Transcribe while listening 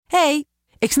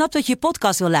Ik snap dat je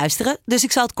podcast wil luisteren, dus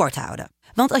ik zal het kort houden.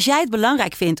 Want als jij het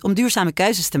belangrijk vindt om duurzame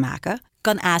keuzes te maken,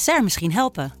 kan ASR misschien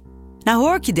helpen. Nou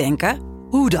hoor ik je denken,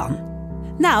 hoe dan?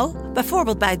 Nou,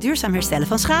 bijvoorbeeld bij het duurzaam herstellen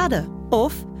van schade.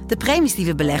 Of de premies die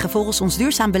we beleggen volgens ons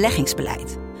duurzaam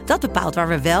beleggingsbeleid. Dat bepaalt waar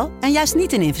we wel en juist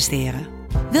niet in investeren.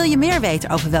 Wil je meer weten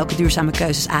over welke duurzame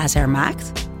keuzes ASR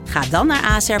maakt? Ga dan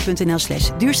naar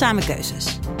asr.nl/duurzame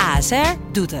keuzes. ASR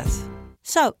doet het.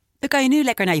 Zo, dan kan je nu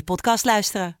lekker naar je podcast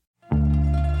luisteren.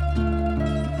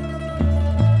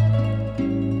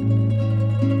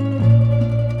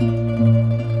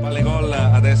 Gol,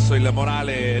 adesso il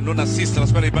morale non assiste alla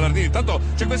squadra di Ballardini. Intanto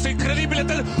c'è questo incredibile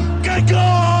che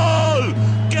gol!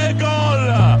 Che gol!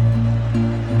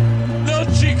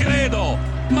 Non ci credo!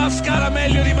 Mascara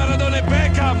meglio di Maradona e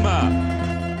Beckham!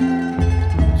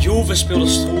 Juve speelde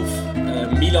stroef,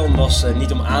 Milan was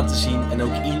niet om aan te zien en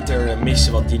ook Inter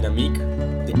miste wat dynamiek.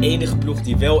 De enige ploeg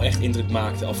die wel echt indruk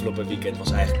maakte afgelopen weekend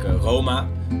was eigenlijk Roma.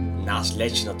 Naast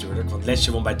Lecce natuurlijk, want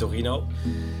Lecce won bij Torino.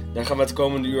 Daar gaan we het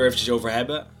komende uur eventjes over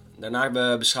hebben.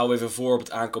 Daarna beschouwen we even voor op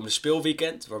het aankomende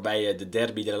speelweekend, waarbij de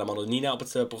Derby della Madonnina op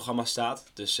het programma staat,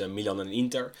 tussen Milan en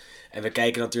Inter. En we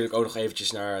kijken natuurlijk ook nog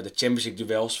eventjes naar de Champions League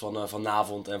duels van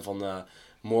vanavond en van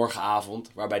morgenavond,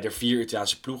 waarbij er 4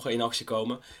 Italiaanse ploegen in actie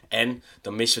komen. En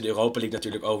dan missen we de Europa League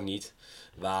natuurlijk ook niet,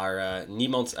 waar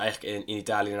niemand eigenlijk in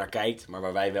Italië naar kijkt, maar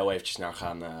waar wij wel eventjes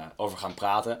over gaan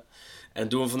praten. En dat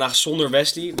doen we vandaag zonder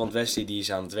Wesley, want Wesley die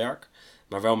is aan het werk,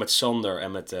 maar wel met Sander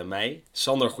en met mij.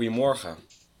 Sander, goedemorgen.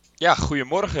 Ja,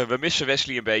 goedemorgen. We missen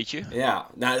Wesley een beetje. Ja,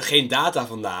 nou geen data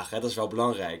vandaag, hè? Dat is wel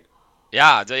belangrijk.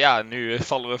 Ja, nu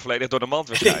vallen we volledig door de mand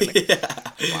waarschijnlijk. Ja.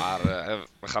 Maar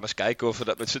we gaan eens kijken of we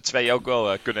dat met z'n tweeën ook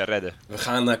wel kunnen redden. We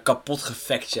gaan kapot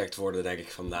gefactcheckt worden, denk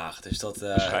ik, vandaag. Dus dat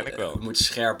waarschijnlijk wel. Moet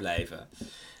scherp blijven.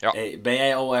 Ja. Hey, ben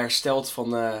jij al hersteld van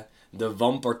de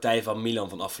wanpartij van Milan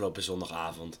van afgelopen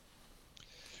zondagavond?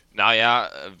 Nou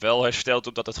ja, wel hersteld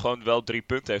omdat het gewoon wel 3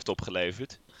 punten heeft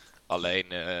opgeleverd. Alleen,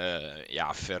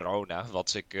 Verona,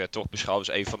 wat ik toch beschouw als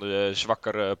een van de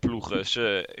zwakkere ploegen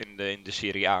in de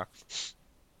Serie A.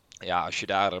 Ja, als je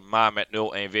daar maar met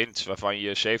 0-1 wint, waarvan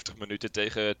je 70 minuten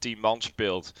tegen 10 man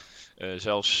speelt.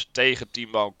 Zelfs tegen 10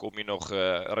 man kom je nog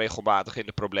regelmatig in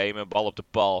de problemen, bal op de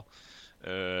paal.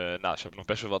 Ze hebben nog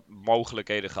best wel wat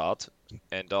mogelijkheden gehad.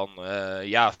 En dan,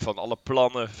 van alle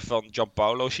plannen van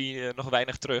Gianpaolo zie je nog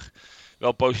weinig terug.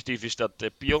 Wel positief is dat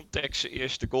Piontek zijn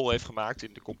eerste goal heeft gemaakt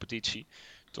in de competitie.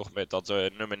 Toch met dat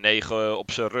nummer 9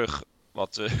 op zijn rug.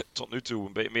 Wat tot nu toe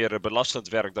meer belastend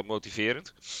werkt dan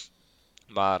motiverend.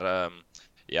 Maar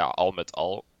al met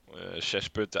al 6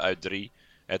 punten uit 3.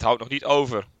 Het houdt nog niet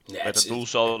over. Nee, met een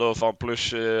doelsaldo van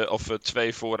plus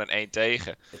 2 voor en 1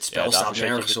 tegen. Het spel staat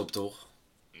nergens op, toch?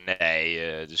 Nee,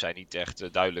 er zijn niet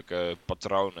echt duidelijke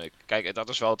patronen. Kijk, dat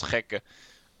is wel het gekke.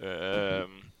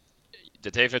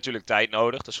 Dit heeft natuurlijk tijd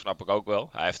nodig, dat snap ik ook wel.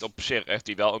 Hij heeft op zich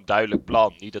wel een duidelijk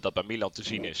plan. Niet dat dat bij Milan te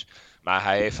zien is. Maar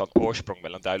hij heeft van oorsprong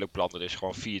wel een duidelijk plan. Dat is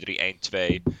gewoon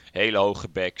 4-3-1-2. Hele hoge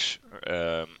backs.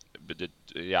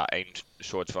 Een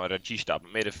soort van regista op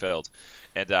het middenveld.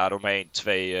 En daaromheen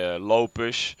 2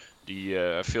 lopers die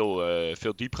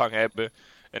veel diepgang hebben.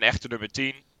 Een echte nummer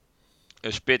 10.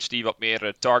 Een spits die wat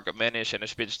meer targetman is. En een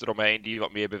spits eromheen die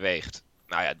wat meer beweegt.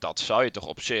 Nou ja, dat zou je toch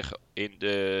op zich in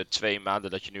de 2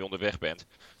 maanden dat je nu onderweg bent,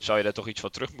 zou je daar toch iets van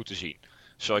terug moeten zien.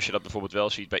 Zoals je dat bijvoorbeeld wel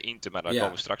ziet bij Inter, maar daar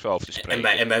komen we straks wel over te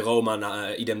spreken. En bij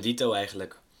Roma idem dito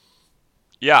eigenlijk.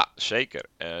 Ja, zeker.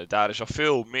 Daar is al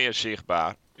veel meer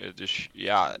zichtbaar. Dus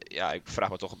ik vraag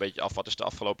me toch een beetje af, wat is de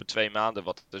afgelopen 2 maanden,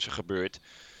 wat is er gebeurd?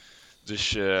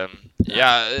 Dus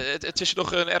het is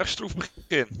nog een erg stroef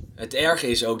begin. Het erge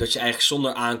is ook dat je eigenlijk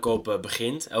zonder aankopen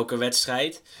begint, elke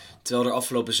wedstrijd. Terwijl er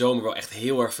afgelopen zomer wel echt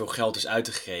heel erg veel geld is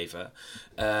uitgegeven.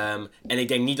 En ik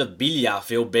denk niet dat Biglia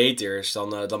veel beter is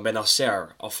dan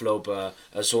Benacer. Afgelopen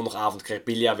zondagavond kreeg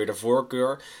Biglia weer de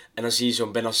voorkeur. En dan zie je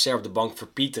zo'n Benacer op de bank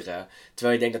verpieteren.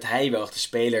 Terwijl je denkt dat hij wel echt de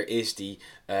speler is die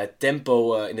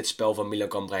tempo in het spel van Milan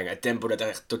kan brengen. Het tempo dat er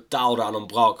echt totaal eraan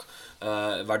ontbrak.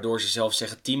 Waardoor ze zelfs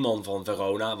zeggen 10 man van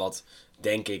Verona, wat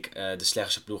denk ik de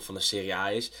slechtste ploeg van de Serie A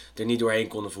is, er niet doorheen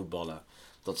konden voetballen.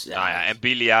 En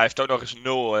Biglia heeft ook nog eens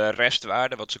 0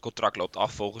 restwaarde, want zijn contract loopt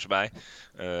af volgens mij.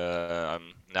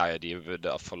 Die hebben we de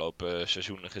afgelopen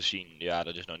seizoenen gezien. Ja,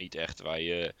 dat is nog niet echt waar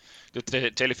je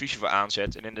de televisie voor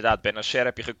aanzet. En inderdaad, Benacer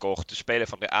heb je gekocht, de speler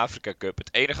van de Afrika Cup.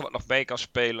 Het enige wat nog mee kan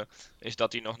spelen, is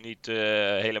dat hij nog niet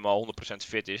helemaal 100%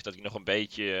 fit is. Dat hij nog een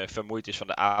beetje vermoeid is van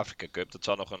de Afrika Cup. Dat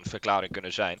zou nog een verklaring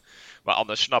kunnen zijn. Maar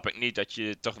anders snap ik niet dat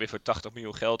je toch weer voor 80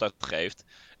 miljoen geld uitgeeft.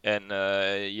 En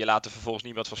je laat er vervolgens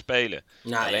niemand van spelen.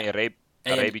 Nou, alleen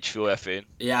Rebic viel even in.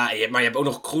 Ja, maar je hebt ook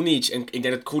nog Krunic. En ik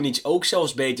denk dat Krunic ook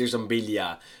zelfs beter is dan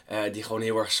Bilia. Die gewoon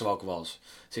heel erg zwak was.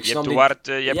 Dus ik Je hebt snap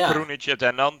Duarte, je niet... hebt Krunic, je hebt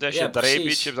Hernandez, je hebt Rebic,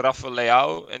 precies. je hebt Rafael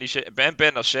Leao en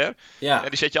Ben Nasser. Ja. En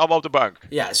die zet je allemaal op de bank.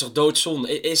 Ja, het is toch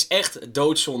doodzonde. Is echt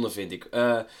doodzonde, vind ik.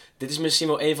 Dit is misschien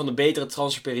wel een van de betere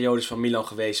transferperiodes van Milan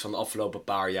geweest van de afgelopen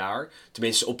paar jaar.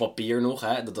 Tenminste, op papier nog.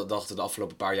 Hè? Dat dachten de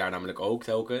afgelopen paar jaar namelijk ook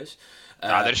telkens.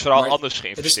 Er is vooral anders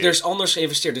geïnvesteerd. Er is anders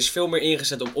geïnvesteerd. Er is veel meer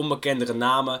ingezet op onbekendere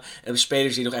namen. En op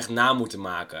spelers die nog echt naam moeten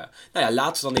maken. Nou ja,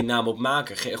 laat ze dan die naam op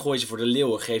maken. Gooi ze voor de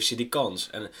leeuwen. Geef ze die kans.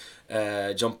 En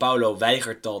Gianpaolo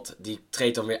weigert dat. Die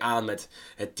treedt dan weer aan met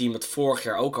het team dat vorig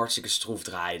jaar ook hartstikke stroef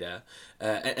draaide.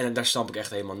 En daar snap ik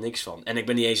echt helemaal niks van. En ik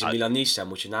ben niet eens een Milanista,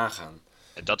 moet je nagaan.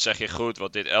 Dat zeg je goed,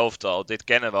 want dit elftal, dit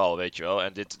kennen we al, weet je wel.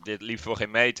 En dit liep voor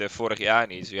geen meter, vorig jaar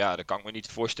niet. Ja, dan kan ik me niet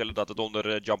voorstellen dat het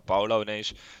onder Gianpaolo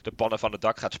ineens de pannen van het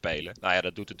dak gaat spelen. Nou ja,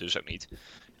 dat doet het dus ook niet.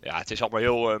 Ja, het is allemaal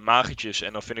heel magertjes.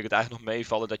 En dan vind ik het eigenlijk nog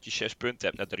meevallen dat je 6 punten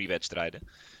hebt na 3 wedstrijden.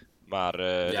 Maar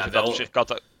dat op zich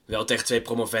kan... Wel tegen 2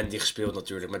 promovendi gespeeld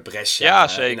natuurlijk. Met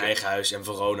Brescia in eigen huis en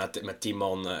Verona met 10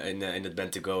 man in het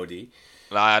Bentegodi.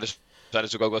 Nou ja, dus... Er zijn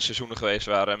natuurlijk ook wel seizoenen geweest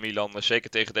waar Milan zeker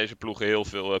tegen deze ploegen heel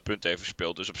veel punten heeft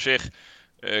verspeeld. Dus op zich,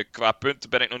 qua punten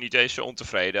ben ik nog niet eens zo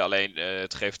ontevreden. Alleen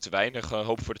het geeft te weinig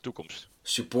hoop voor de toekomst.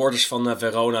 Supporters van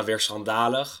Verona weer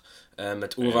schandalig.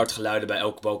 Met oerwoudgeluiden bij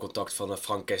elk balcontact van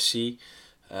Frank Kessie.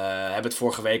 Hebben het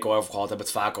vorige week al over gehad, hebben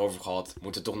het vaak over gehad.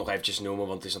 Moet het toch nog eventjes noemen,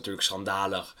 want het is natuurlijk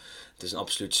schandalig. Het is een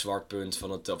absoluut zwart punt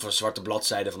of een zwarte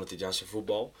bladzijde van het Italiaanse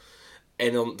voetbal.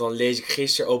 En dan lees ik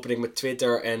gisteren, open ik met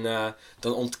Twitter en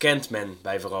dan ontkent men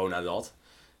bij Verona dat.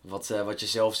 Wat je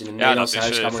zelfs in de Nederlandse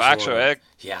huiskamers vaak zo, hè?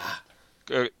 Ja.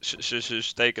 Ze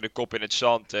steken de kop in het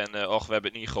zand en we hebben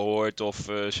het niet gehoord of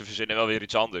ze verzinnen wel weer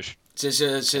iets anders.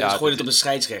 Ze gooien het op de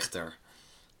scheidsrechter.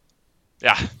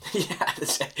 Ja. Ja, dat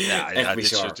is echt bizar. Dit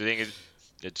soort dingen...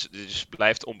 Dit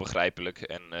blijft onbegrijpelijk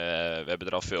en we hebben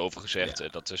er al veel over gezegd. Ja.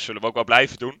 Dat zullen we ook wel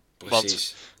blijven doen.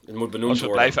 Precies, het moet benoemd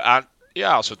worden.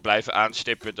 Als we het blijven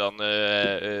aanstippen, dan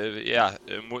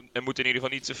moet in ieder geval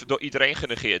niet door iedereen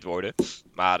genegeerd worden.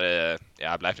 Maar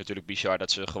het blijft natuurlijk bizar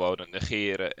dat ze gewoon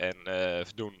negeren en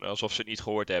doen alsof ze het niet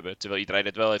gehoord hebben. Terwijl iedereen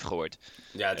het wel heeft gehoord.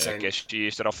 Ja, Kessie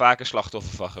is er al vaker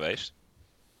slachtoffer van geweest.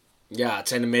 Ja, het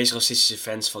zijn de meest racistische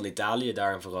fans van Italië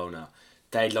daar in Verona.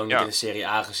 Tijdlang niet in de Serie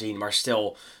A gezien, maar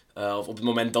stel... op het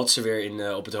moment dat ze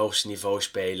weer op het hoogste niveau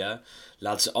spelen...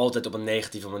 laten ze altijd op een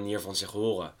negatieve manier van zich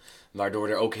horen. Waardoor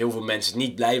er ook heel veel mensen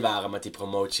niet blij waren met die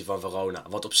promotie van Verona.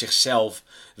 Wat op zichzelf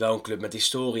wel een club met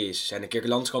historie is. Ze zijn een keer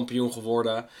landskampioen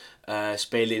geworden.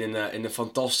 Spelen in een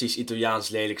fantastisch Italiaans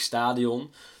lelijk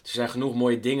stadion. Er zijn genoeg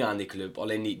mooie dingen aan die club.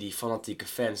 Alleen die fanatieke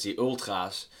fans, die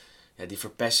ultra's... Ja, die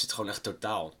verpesten het gewoon echt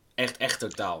totaal. Echt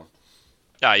totaal.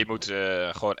 Ja, je moet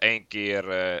gewoon 1 keer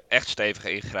echt stevig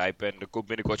ingrijpen. En er komt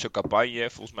binnenkort zo'n campagne,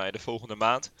 volgens mij de volgende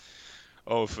maand.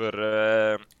 Over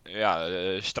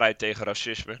strijd tegen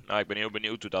racisme. Nou, ik ben heel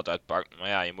benieuwd hoe dat uitpakt. Maar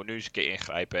ja, je moet nu eens een keer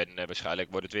ingrijpen. En waarschijnlijk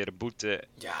wordt het weer een boete.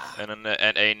 Ja.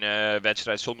 En één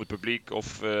wedstrijd zonder publiek.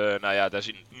 Of daar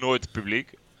is nooit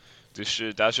publiek. Dus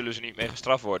daar zullen ze niet mee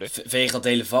gestraft worden. Veeg dat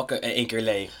hele vak 1 keer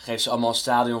leeg. Geef ze allemaal een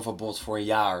stadionverbod voor 1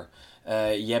 jaar.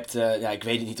 Je hebt, ik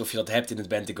weet niet of je dat hebt in het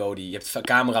Bentegodi. Je hebt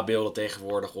camerabeelden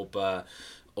tegenwoordig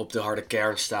op de harde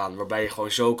kern staan. Waarbij je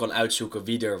gewoon zo kan uitzoeken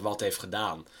wie er wat heeft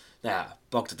gedaan. Nou ja,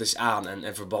 pak het eens aan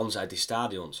en verban ze uit die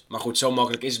stadions. Maar goed, zo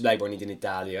makkelijk is het blijkbaar niet in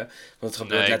Italië. Want het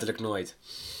gebeurt letterlijk nooit.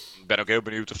 Ik ben ook heel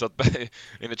benieuwd of dat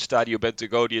in het Stadio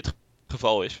Bentegodi het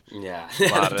geval is. Ja,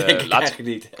 maar dat denk ik eigenlijk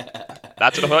niet.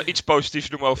 Laten we nog wel iets positiefs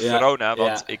doen over Verona.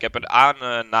 Want ik heb een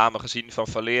aanname gezien van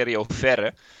Valerio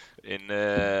Verre.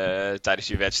 Tijdens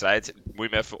die wedstrijd. Moet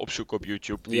je hem even opzoeken op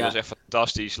YouTube. Die was echt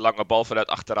fantastisch. Lange bal vanuit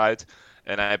achteruit.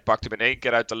 En hij pakt hem in 1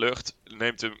 keer uit de lucht.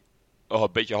 Neemt hem een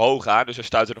beetje hoog aan. Dus hij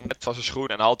stuit er nog net van zijn schoen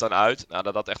en haalt dan uit. Nou,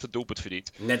 dat had echt het doelpunt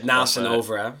verdiend. Net naast en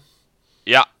over, hè?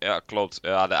 Ja, klopt.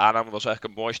 Ja, de aanname was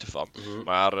eigenlijk het mooiste van. Mm-hmm.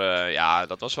 Maar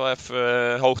dat was wel even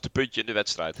een hoogtepuntje in de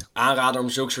wedstrijd. Aanrader om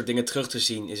zulke soort dingen terug te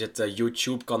zien is het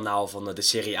YouTube-kanaal van de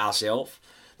Serie A zelf.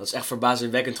 Dat is echt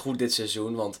verbazingwekkend goed dit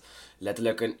seizoen. Want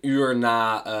letterlijk 1 uur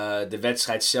na de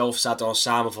wedstrijd zelf staat er al een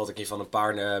samenvatting van een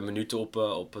paar minuten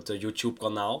op het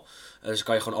YouTube-kanaal. Dus dan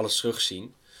kan je gewoon alles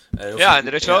terugzien. En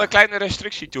er is wel een kleine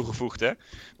restrictie toegevoegd, hè.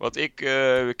 Want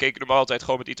we keken normaal altijd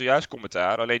gewoon met Italiaans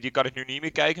commentaar. Alleen die kan ik nu niet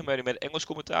meer kijken, maar met Engels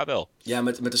commentaar wel. Ja,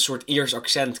 met een soort Iers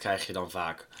accent krijg je dan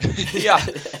vaak.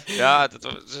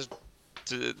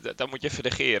 Dat moet je even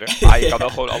negeren. Maar je kan wel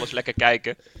gewoon alles lekker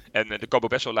kijken. En er komen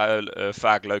best wel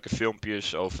vaak leuke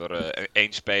filmpjes over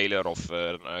 1 speler of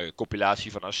een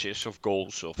compilatie van assists of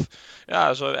goals. Ja,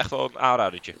 dat is echt wel een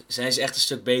aanradertje. Zijn ze echt een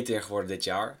stuk beter geworden dit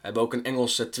jaar. Hebben ook een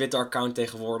Engelse Twitter-account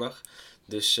tegenwoordig.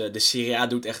 Dus de Serie A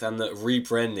doet echt aan de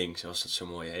rebranding, zoals dat zo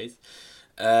mooi heet.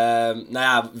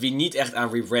 Wie niet echt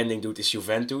aan rebranding doet is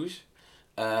Juventus.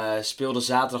 Speelde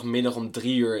zaterdagmiddag om 3:00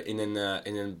 in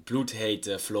een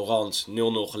bloedhete Florence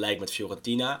 0-0 gelijk met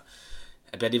Fiorentina.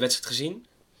 Heb jij die wedstrijd gezien?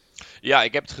 Ja,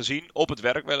 ik heb het gezien. Op het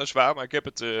werk weliswaar. Maar ik heb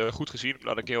het goed gezien.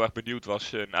 Omdat ik heel erg benieuwd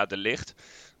was naar de licht.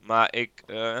 Maar ik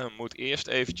moet eerst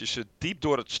eventjes diep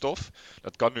door het stof.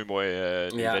 Dat kan nu mooi,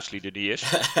 nu Wesley er niet is.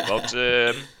 Want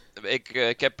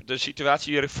ik heb de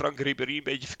situatie hier in Frank Ribéry een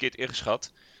beetje verkeerd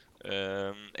ingeschat.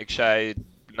 Ik zei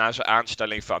na zijn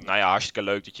aanstelling van, nou ja, hartstikke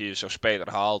leuk dat je zo'n speler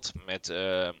haalt met,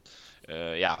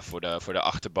 voor de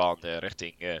achterban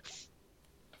richting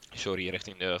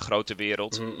de grote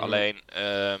wereld. Mm-hmm. Alleen,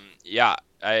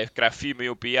 hij krijgt 4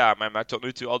 miljoen per jaar, maar hij maakt tot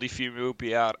nu toe al die 4 miljoen per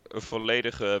jaar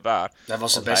volledig waar. Hij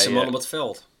was de beste man op het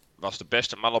veld. Was de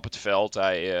beste man op het veld.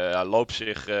 Hij loopt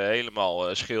zich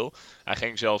helemaal schil. Hij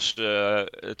ging zelfs,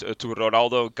 toen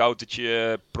Ronaldo een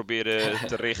countertje probeerde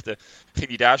te richten, ging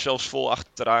hij daar zelfs vol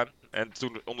achteraan. En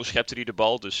toen onderschepte hij de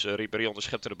bal. Dus Ribéry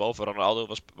onderschepte de bal voor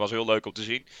Ronaldo. Was heel leuk om te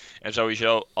zien. En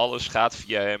sowieso, alles gaat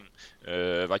via hem.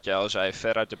 Wat jij al zei,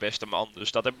 veruit de beste man.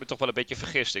 Dus dat heb ik me toch wel een beetje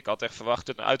vergist. Ik had echt verwacht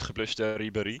een uitgebluste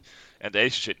Ribéry. En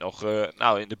deze zit nog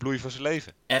in de bloei van zijn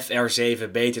leven.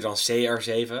 FR7 beter dan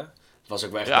CR7. Was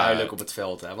ook wel echt duidelijk op het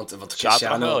veld. Hè? Want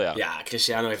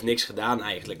Cristiano heeft niks gedaan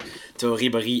eigenlijk. Terwijl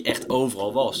Ribéry echt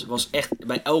overal was. Was echt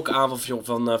bij elke aanval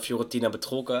van Fiorentina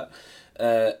betrokken.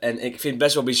 En ik vind het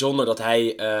best wel bijzonder dat hij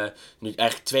nu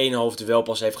eigenlijk 2,5 duel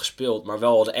pas heeft gespeeld. Maar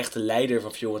wel de echte leider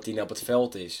van Fiorentina op het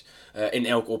veld is. In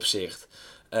elk opzicht.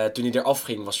 Toen hij eraf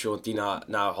ging was Fiorentina,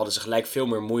 hadden ze gelijk veel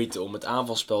meer moeite om het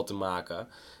aanvalspel te maken.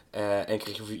 En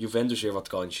kreeg Juventus weer wat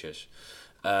kansjes.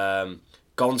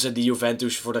 Kansen die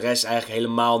Juventus voor de rest eigenlijk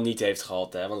helemaal niet heeft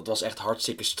gehad. Hè? Want het was echt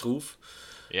hartstikke stroef.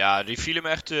 Ja, die viel hem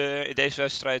echt in deze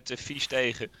wedstrijd vies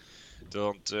tegen.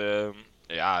 Want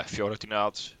Fiorentina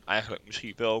had eigenlijk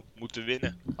misschien wel moeten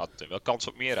winnen. Had wel kans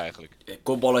op meer eigenlijk.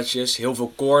 Kopballetjes, heel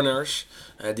veel corners.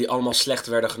 Die allemaal slecht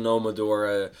werden genomen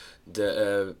door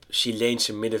de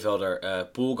Chileense middenvelder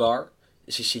Pulgar.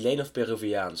 Is hij Chileen of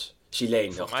Peruviaans?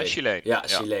 Chileen. Voor mij Chileen. Ja,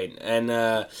 Chileen. En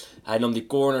hij nam die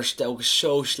corners telkens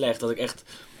zo slecht dat ik echt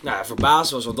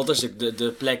verbaasd was. Want dat is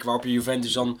de plek waarop je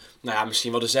Juventus dan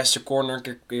misschien wel de 6e corner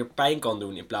een keer pijn kan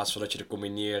doen. In plaats van dat je er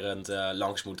combinerend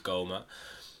langs moet komen.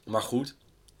 Maar goed.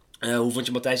 Hoe vond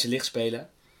je Matthijs de Ligt spelen?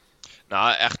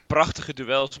 Nou, echt prachtige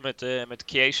duels met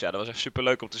Chiesa. Dat was echt super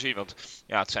leuk om te zien. Want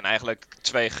het zijn eigenlijk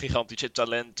 2 gigantische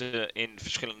talenten in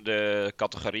verschillende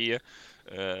categorieën.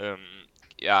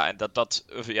 En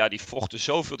die vochten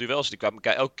zoveel duels. Die kwamen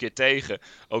elkaar elke keer tegen.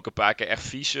 Ook een paar keer echt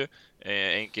vieze.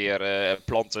 Eén keer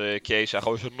plantte Chiesa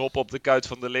gewoon zijn nop op de kuit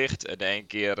van de Ligt. En één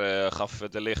keer gaf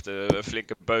de Ligt een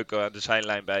flinke beuk aan de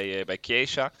zijlijn bij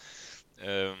Chiesa.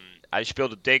 Hij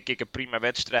speelde denk ik een prima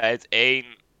wedstrijd. 1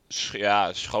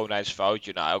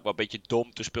 schoonheidsfoutje. Ook wel een beetje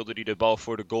dom. Toen speelde hij de bal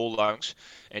voor de goal langs.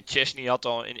 En Chesney had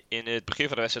al in het begin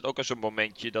van de wedstrijd ook al zo'n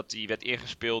momentje dat hij werd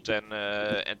ingespeeld en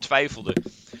twijfelde.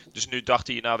 Dus nu dacht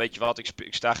hij, weet je wat,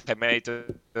 ik sta geen meter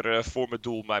voor mijn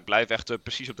doel, maar ik blijf echt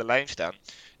precies op de lijn staan.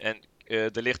 En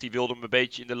de Ligt die wilde hem een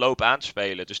beetje in de loop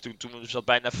aanspelen. Dus toen zat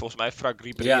bijna volgens mij Frank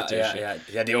Ribéry tussen.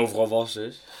 Ja, die overal was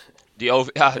dus. Die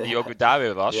ook weer daar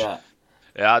weer was. Ja.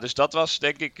 Ja, dus dat was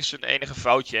denk ik zijn enige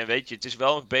foutje. En weet je, het is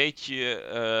wel een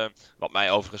beetje, wat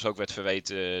mij overigens ook werd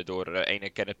verweten door ene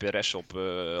Kenneth Perez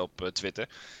op Twitter.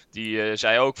 Die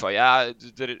zei ook van,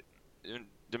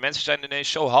 de mensen zijn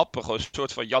ineens zo happig, een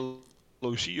soort van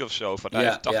jaloezie of zo. Van, hij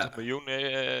heeft 80 miljoen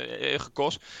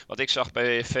gekost. Want ik zag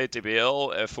bij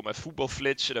VTBL, voor mijn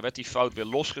voetbalflitsen, daar werd die fout weer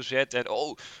losgezet.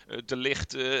 En de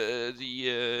Ligt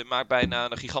die maakt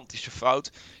bijna een gigantische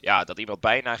fout. Ja, dat iemand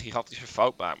bijna een gigantische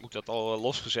fout maakt, moet dat al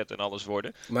losgezet en alles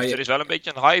worden. Maar dus er is wel een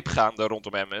beetje een hype gaande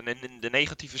rondom hem. En in de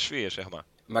negatieve sfeer, zeg maar.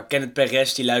 Maar Kenneth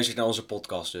Perez, die luistert naar onze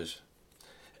podcast dus.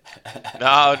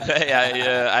 Nou, nee,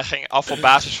 hij ging af op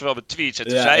basis van mijn tweets. En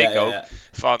toen zei ik ook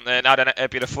van, dan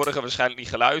heb je de vorige waarschijnlijk niet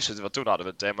geluisterd. Want toen hadden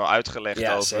we het helemaal uitgelegd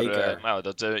over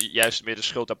dat juist meer de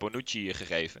schuld aan Bonucci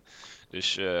gegeven.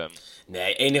 Dus,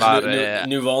 enige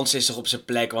nuance is toch op zijn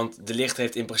plek. Want de Ligt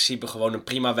heeft in principe gewoon een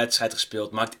prima wedstrijd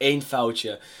gespeeld. Maakt 1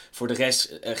 foutje. Voor de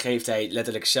rest geeft hij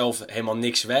letterlijk zelf helemaal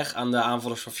niks weg aan de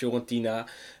aanvallers van Fiorentina.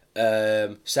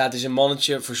 Staat in zijn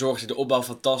mannetje, verzorgt hij de opbouw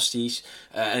fantastisch.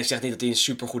 En ik zeg niet dat hij een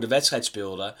supergoede wedstrijd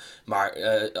speelde. Maar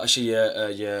als je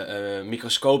je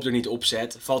microscoop er niet op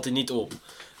zet, valt hij niet op.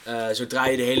 Zodra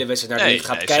je de hele wedstrijd naar links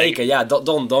gaat kijken, ja,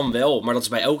 dan wel. Maar dat is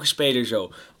bij elke speler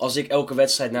zo. Als ik elke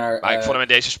wedstrijd naar... Maar ik vond hem in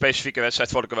deze specifieke wedstrijd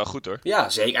vond ik hem wel goed, hoor. Ja,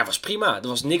 zeker. Hij was prima. Er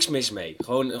was niks mis mee.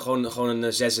 Gewoon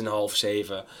een 6,5,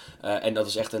 7. En dat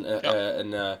is echt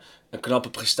een knappe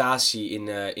prestatie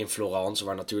in Florence,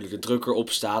 waar natuurlijk de druk erop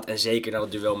staat. En zeker na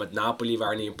het duel met Napoli,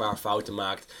 waar hij een paar fouten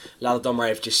maakt. Laat het dan maar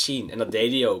eventjes zien. En dat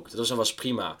deed hij ook. Dat was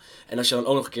prima. En als je dan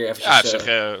ook nog een keer eventjes...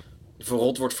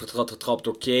 verrot wordt getrapt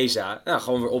door Chiesa. Nou,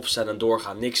 gewoon weer opstaan en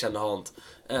doorgaan. Niks aan de hand.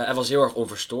 Hij was heel erg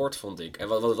onverstoord, vond ik. En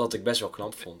wat ik best wel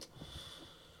knap vond.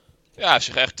 Ja, hij heeft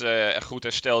zich echt goed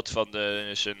hersteld van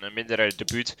zijn mindere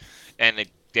debuut. En ik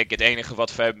denk het enige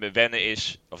wat voor hem wennen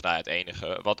is... Of nou, het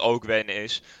enige wat ook wennen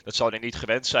is... Dat zal hij niet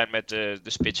gewend zijn met de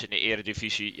spits in de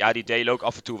eredivisie. Ja, die delen ook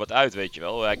af en toe wat uit, weet je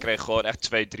wel. Hij kreeg gewoon echt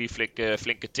 2-3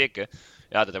 flinke tikken.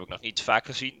 Ja, dat heb ik nog niet vaak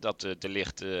gezien. Dat de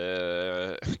licht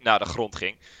naar de grond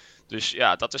ging. Dus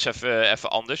ja, dat is even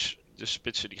anders. De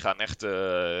spitsen die gaan echt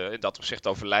in dat opzicht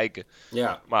over lijken.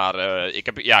 Ja. Maar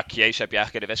Chiesa heb je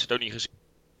eigenlijk in de wedstrijd ook niet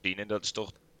gezien. En dat is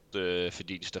toch de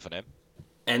verdienste van hem.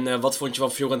 En wat vond je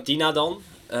van Fiorentina dan?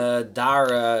 Daar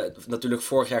natuurlijk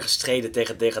vorig jaar gestreden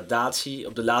tegen degradatie.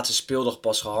 Op de laatste speeldag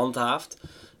pas gehandhaafd.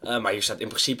 Maar hier staat in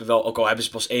principe wel, ook al hebben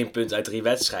ze pas 1 punt uit 3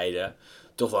 wedstrijden...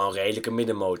 toch wel een redelijke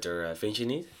middenmotor, vind je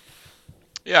niet?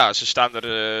 Ja, ze staan er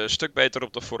een stuk beter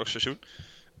op dan vorig seizoen.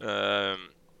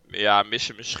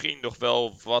 Missen misschien nog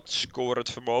wel wat scorend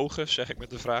vermogen, zeg ik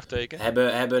met een vraagteken.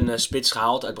 Hebben een spits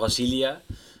gehaald uit Brazilië.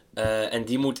 En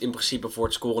die moet in principe voor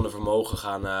het scorende vermogen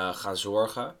gaan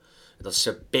zorgen. Dat is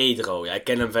Pedro. Ja, ik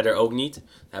ken hem verder ook niet. Daar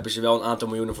hebben ze wel een aantal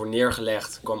miljoenen voor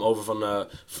neergelegd. Kwam over van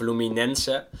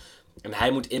Fluminense. En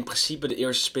hij moet in principe de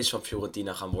eerste spits van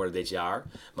Fiorentina gaan worden dit jaar.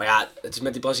 Maar ja, het is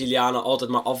met die Brazilianen altijd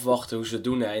maar afwachten hoe ze het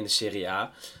doen in de Serie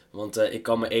A. Want ik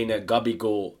kan me ene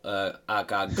Gabigol,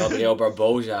 aka Gabriel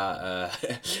Barbosa,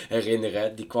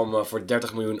 herinneren. Die kwam voor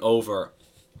 30 miljoen over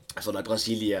vanuit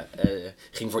Brazilië.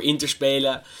 Ging voor Inter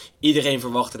spelen. Iedereen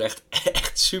verwachtte er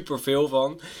echt superveel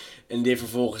van. En die heeft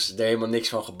vervolgens er helemaal niks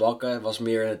van gebakken. Was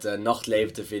meer in het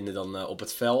nachtleven te vinden dan op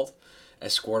het veld.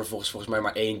 En scoorde volgens mij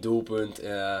maar 1 doelpunt.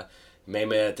 Meen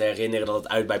me te herinneren dat het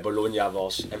uit bij Bologna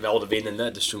was. En wel de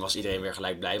winnende. Dus toen was iedereen weer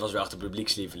gelijk blij. Was wel echt een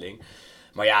publiekslieveling.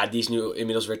 Maar ja, die is nu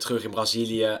inmiddels weer terug in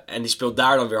Brazilië. En die speelt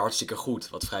daar dan weer hartstikke goed.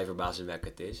 Wat vrij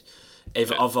verbazingwekkend is.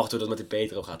 Even afwachten hoe dat met die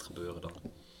Pedro gaat gebeuren dan.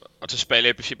 Want ze spelen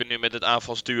in principe nu met het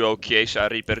aanvalsduo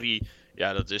Chiesa-Ribéry.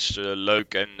 Ja, dat is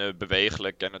leuk en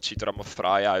bewegelijk en het ziet er allemaal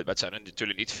fraai uit. Maar het zijn er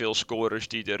natuurlijk niet veel scorers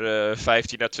die er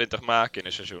 15 à 20 maken in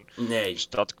een seizoen. Nee. Dus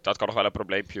dat kan nog wel een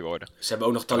probleempje worden. Ze hebben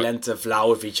ook nog talenten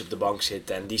Vlahovic op de bank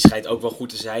zitten. En die schijnt ook wel goed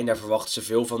te zijn. Daar verwachten ze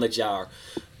veel van dit jaar.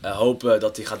 Hopen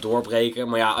dat hij gaat doorbreken.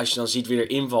 Maar ja, als je dan ziet wie er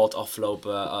invalt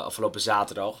afgelopen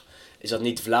zaterdag. Is dat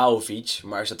niet Vlahovic,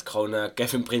 maar is dat gewoon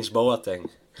Kevin Prince Boateng.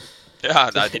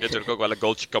 Ja, die natuurlijk ook wel een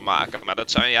goaltje kan maken. Maar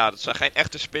dat zijn geen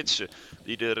echte spitsen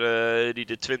die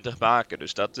er 20 maken.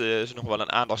 Dus dat is nog wel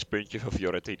een aandachtspuntje voor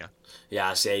Fiorentina.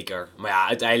 Ja, zeker. Maar ja,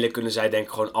 uiteindelijk kunnen zij denk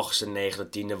ik gewoon 8e, 9e,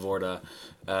 10e worden.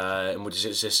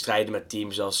 Moeten ze strijden met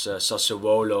teams als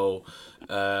Sassuolo,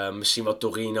 misschien wel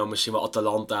Torino, misschien wel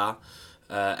Atalanta.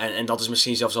 En dat is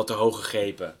misschien zelfs al te hoog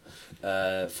gegrepen.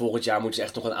 Volgend jaar moeten ze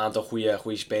echt nog een aantal goede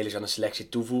spelers aan de selectie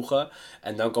toevoegen.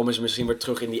 En dan komen ze misschien weer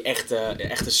terug in die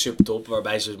echte subtop.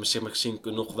 Waarbij ze misschien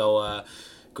nog wel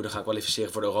kunnen gaan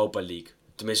kwalificeren voor de Europa League.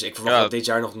 Tenminste, ik verwacht dat dit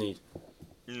jaar nog niet.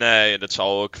 Nee, dat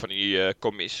zal ook van die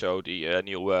commisso, die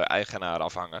nieuwe eigenaar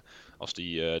afhangen. Als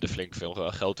die er flink veel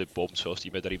geld in pompt, zoals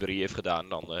die met Ribéry heeft gedaan,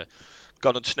 dan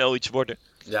kan het snel iets worden.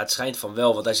 Ja, het schijnt van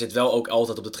wel, want hij zit wel ook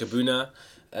altijd op de tribune.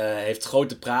 Heeft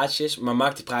grote praatjes, maar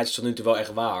maakt die praatjes tot nu toe wel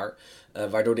echt waar.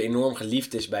 Waardoor hij enorm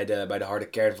geliefd is bij de harde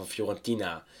kern van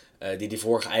Fiorentina. Die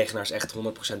vorige eigenaars echt 100%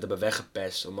 hebben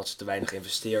weggepest, omdat ze te weinig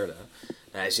investeerden.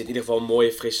 Hij zit in ieder geval een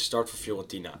mooie frisse start voor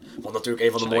Fiorentina. Wat natuurlijk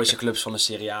een van de mooiste clubs van de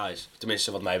Serie A is.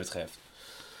 Tenminste, wat mij betreft.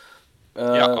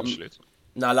 Ja, absoluut.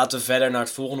 Nou, laten we verder naar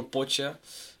het volgende potje.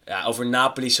 Ja, over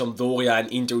Napoli, Sampdoria en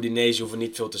Inter Udinese hoeven we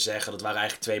niet veel te zeggen. Dat waren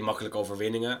eigenlijk 2 makkelijke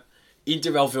overwinningen.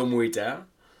 Inter wel veel moeite, hè?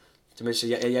 Tenminste,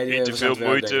 jij Inter veel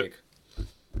moeite. Denk ik.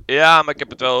 Ja, maar ik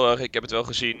heb het wel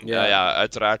gezien. Ja.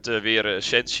 Uiteraard weer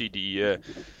Sensi die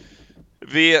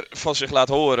weer van zich laat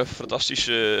horen.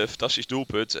 Fantastisch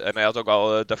doelpunt. En hij had ook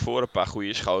al daarvoor een paar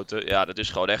goede schoten. Ja, dat is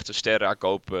gewoon echt een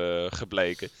sterrenaankoop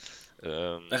gebleken.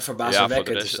 Echt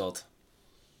verbazingwekkend is dat.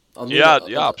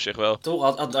 Op zich wel.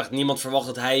 Toch had niemand verwacht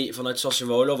dat hij vanuit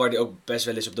Sassuolo, waar hij ook best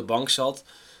wel eens op de bank zat,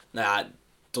 nou ja,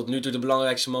 tot nu toe de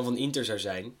belangrijkste man van Inter zou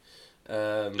zijn.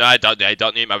 Nee,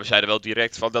 dat niet. Maar we zeiden wel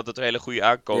direct van dat het een hele goede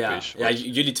aankoop is. Ja,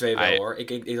 jullie twee wel hoor.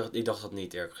 Ik dacht dat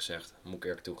niet, eerlijk gezegd. Moet ik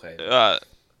eerlijk toegeven. Ja,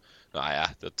 Nou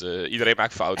ja, iedereen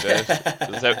maakt fouten. Hè.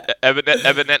 Dat hebben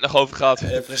we het net nog over gehad.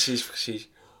 Precies.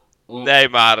 Nee,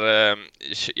 maar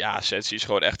Sensi is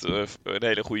gewoon echt een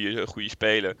hele goede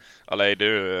speler. Alleen,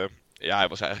 hij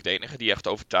was eigenlijk de enige die echt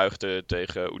overtuigde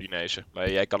tegen Udinese.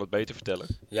 Maar jij kan het beter vertellen.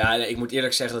 Ja, nee, ik moet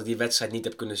eerlijk zeggen dat ik die wedstrijd niet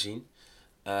heb kunnen zien.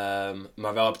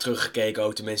 Maar wel heb teruggekeken,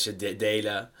 ook de mensen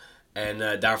delen.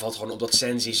 En daar valt gewoon op dat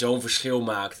Sensi zo'n verschil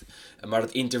maakt. Maar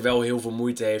dat Inter wel heel veel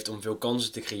moeite heeft om veel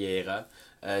kansen te creëren.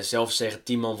 Zelfs tegen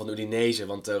 10 man van Udinese.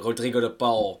 Want Rodrigo de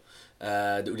Paul,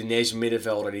 de Udinese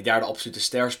middenvelder, die daar de absolute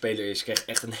sterspeler is, kreeg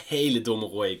echt een hele domme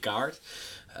rode kaart.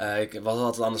 Ik was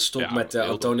altijd aan de stop met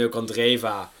Antonio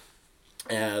Candreva.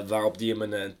 Waarop die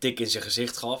hem een tik in zijn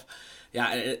gezicht gaf.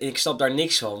 Ja, ik snap daar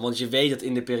niks van. Want je weet dat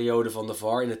in de periode van de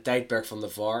VAR, in het tijdperk van de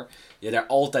VAR, je daar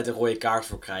altijd een rode kaart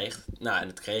voor krijgt. Nou, en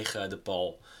dat kreeg de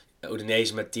Paul.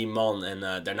 Udinese met 10 man. En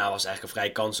daarna was het eigenlijk een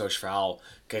vrij kansloos verhaal.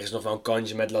 Kregen ze nog wel een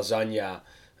kansje met Lasagna.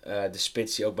 De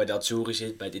spits die ook bij de Azzurri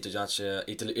zit. Bij het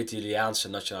Italiaanse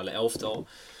nationale elftal.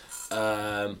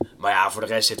 Maar ja, voor de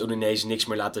rest heeft Udinese niks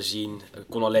meer laten zien.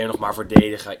 Kon alleen nog maar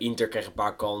verdedigen. Inter kreeg een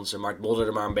paar kansen, maar het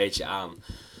modderde maar een beetje aan.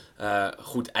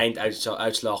 Goed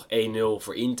einduitslag 1-0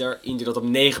 voor Inter. Inter dat op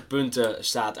 9 punten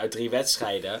staat uit 3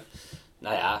 wedstrijden.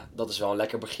 Nou ja, dat is wel een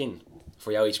lekker begin.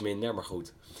 Voor jou iets minder, maar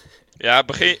goed. Ja,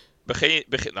 begin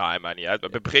nou, hij maakt niet uit.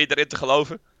 Maar begin je erin te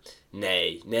geloven?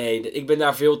 Nee, ik ben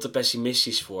daar veel te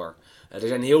pessimistisch voor. Er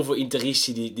zijn heel veel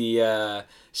Interisten die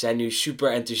zijn nu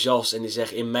super enthousiast en die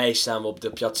zeggen in mei staan we op de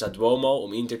Piazza Duomo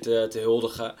om Inter te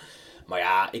huldigen. Maar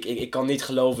ja, ik kan niet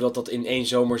geloven dat dat in één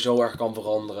zomer zo erg kan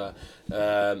veranderen.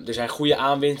 Er zijn goede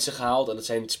aanwinsten gehaald en dat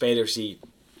zijn spelers die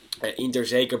Inter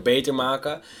zeker beter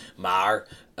maken. Maar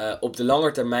op de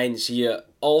lange termijn zul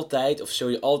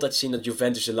je altijd zien dat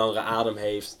Juventus een langere adem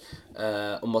heeft.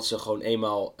 Omdat ze gewoon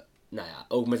eenmaal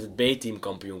ook met het B-team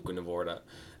kampioen kunnen worden.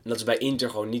 En dat is bij Inter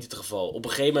gewoon niet het geval. Op een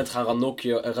gegeven moment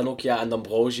gaan Ranocchia en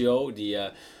D'Ambrosio, die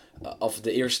af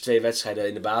de eerste 2 wedstrijden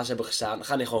in de basis hebben gestaan, dan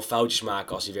gaan die gewoon foutjes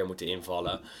maken als die weer moeten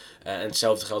invallen. En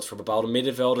hetzelfde geldt voor bepaalde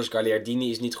middenvelders.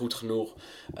 Gagliardini is niet goed genoeg.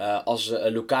 Als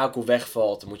Lukaku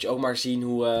wegvalt, dan moet je ook maar zien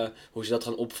hoe ze dat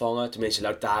gaan opvangen. Tenminste,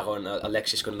 Lautaro en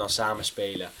Alexis kunnen dan samen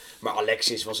spelen. Maar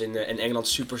Alexis was in Engeland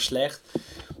super slecht.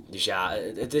 Dus ja,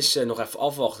 het is nog even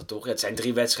afwachten toch. Ja, het zijn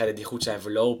 3 wedstrijden die goed zijn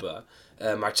verlopen.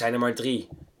 Maar het zijn er maar 3.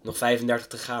 Nog 35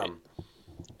 te gaan.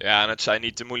 Ja, en het zijn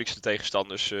niet de moeilijkste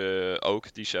tegenstanders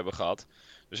ook die ze hebben gehad.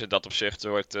 Dus in dat opzicht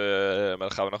wordt, maar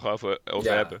daar gaan we nog over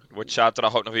hebben. Wordt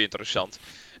zaterdag ook nog weer interessant.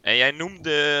 En jij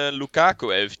noemde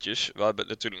Lukaku eventjes. We hebben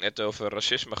het natuurlijk net over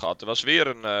racisme gehad. Er was weer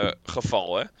een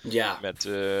geval hè? Ja.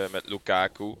 Met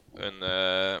Lukaku. Een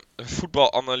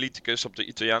voetbalanalyticus op de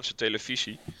Italiaanse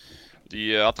televisie.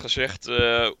 Die had gezegd,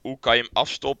 hoe kan je hem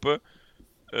afstoppen?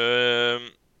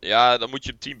 Dan moet je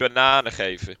hem 10 bananen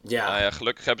geven. Ja. Nou ja,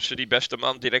 gelukkig hebben ze die beste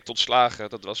man direct ontslagen.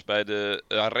 Dat was bij de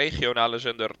regionale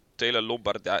zender Tele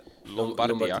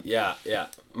Lombardia. Ja.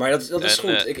 Maar dat is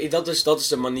goed. Dat is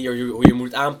de manier hoe je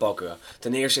moet aanpakken.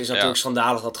 Ten eerste is natuurlijk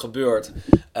schandalig dat gebeurt.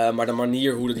 Maar de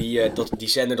manier hoe die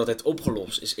zender dat heeft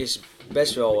opgelost is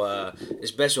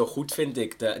best wel goed, vind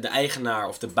ik. De eigenaar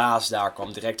of de baas daar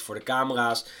kwam direct voor de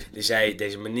camera's. Die zei,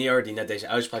 deze meneer die net deze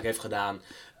uitspraak heeft gedaan,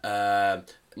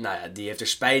 die heeft er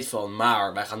spijt van,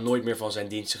 maar wij gaan nooit meer van zijn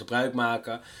diensten gebruik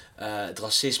maken. Het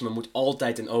racisme moet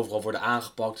altijd en overal worden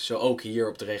aangepakt, zo ook hier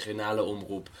op de regionale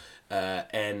omroep.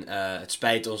 Het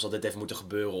spijt ons dat dit heeft moeten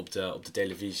gebeuren op de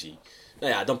televisie.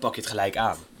 Nou ja, dan pak je het gelijk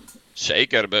aan.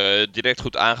 Zeker, direct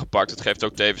goed aangepakt. Het geeft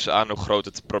ook tevens aan hoe groot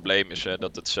het probleem is. Hè?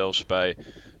 Dat het zelfs bij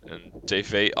een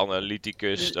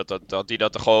tv-analyticus, dat die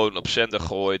dat er gewoon op zender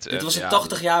gooit. Dit was een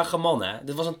 80-jarige man, hè?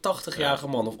 Dit was een 80-jarige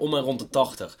man, of om en rond de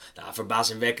 80. Nou,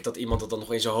 verbazingwekkend dat iemand dat dan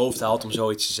nog in zijn hoofd haalt om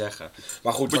zoiets te zeggen.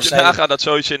 Maar goed, moet je nagaan dat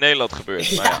zoiets in Nederland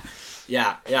gebeurt.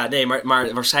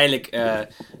 Maar waarschijnlijk, en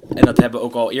dat hebben we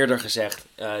ook al eerder gezegd,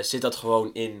 zit dat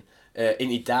gewoon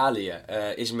in Italië.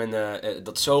 Is men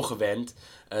dat zo gewend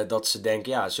dat ze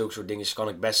denken, ja, zulke soort dingen kan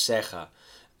ik best zeggen.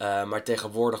 Maar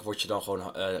tegenwoordig word je dan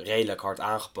gewoon redelijk hard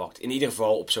aangepakt. In ieder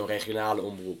geval op zo'n regionale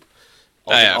omroep.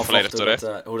 Volledig terecht.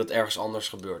 Hoe dat ergens anders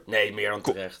gebeurt. Nee, meer dan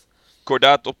terecht.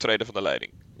 Kordaat optreden van de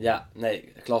leiding. Ja,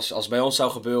 nee, klas. Als het bij ons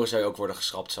zou gebeuren, zou je ook worden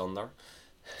geschrapt, Sander.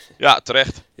 Ja,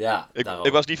 terecht. Ja,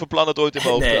 ik was niet van plan het ooit in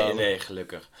mijn hoofd te halen. Nee,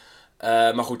 gelukkig.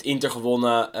 Maar goed, Inter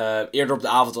gewonnen. Eerder op de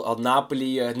avond had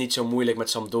Napoli het niet zo moeilijk met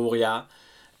Sampdoria.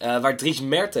 Waar Dries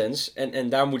Mertens, en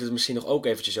daar moeten we het misschien nog ook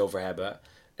eventjes over hebben,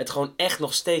 het gewoon echt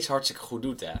nog steeds hartstikke goed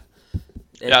doet, hè.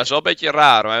 Ja, dat is wel een beetje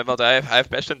raar, hè? Want hij heeft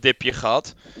best een dipje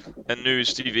gehad. En nu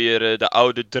is hij weer de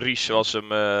oude Dries zoals we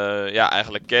hem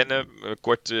eigenlijk kennen.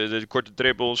 De korte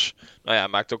dribbles. Nou ja,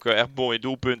 maakt ook echt mooie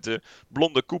doelpunten.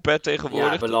 Blonde koep hè,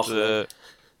 tegenwoordig. Ja, belachelijk.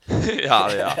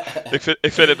 Ja.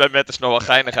 Ik vind het bij Metters nog wel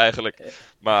geinig eigenlijk.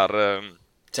 Maar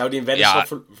Zou die een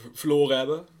weddenschap verloren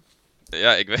hebben?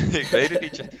 ja, ik weet het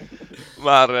niet.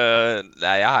 Maar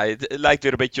nou ja, het lijkt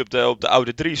weer een beetje op de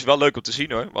oude Dries. Wel leuk om te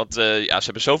zien hoor. Want ja, ze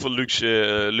hebben zoveel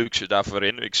luxe daarvoor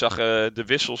in. Ik zag de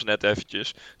wissels net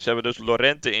eventjes. Ze hebben dus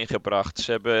Lorente ingebracht.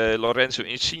 Ze hebben Lorenzo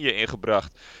Insigne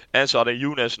ingebracht. En ze hadden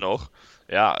Younes nog.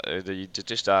 Ja,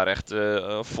 het is daar echt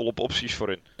volop opties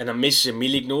voor in. En dan missen ze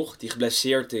Milik nog, die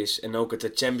geblesseerd is. En ook het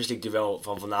Champions League duel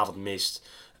van vanavond mist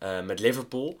met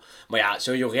Liverpool. Maar ja,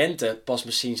 zo'n Llorente past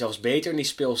misschien zelfs beter in die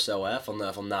speelstijl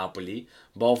van Napoli.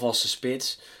 Balvaste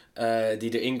spits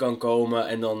die erin kan komen.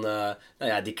 En dan nou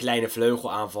ja, die kleine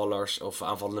vleugelaanvallers of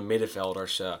aanvallende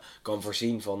middenvelders kan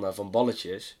voorzien van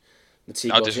balletjes. Dat zie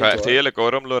ik Nou, het is wel echt heerlijk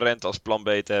hoor om Lorente als plan B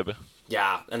te hebben.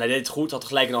 Ja, en hij deed het goed. Had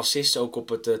gelijk een assist ook op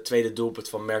het tweede doelpunt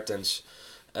van Mertens.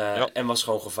 En was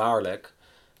gewoon gevaarlijk.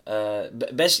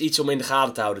 Best iets om in de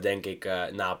gaten te houden, denk ik,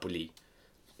 Napoli.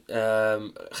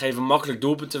 Geven makkelijk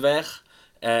doelpunten weg.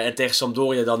 En tegen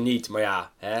Sampdoria dan niet. Maar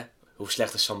ja, hoe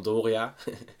slecht is Sampdoria?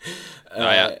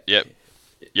 Nou ja,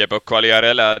 je hebt ook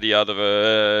Quagliarella, die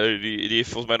heeft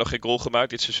volgens mij nog geen goal gemaakt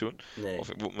dit seizoen. Nee. Of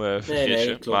ik moet me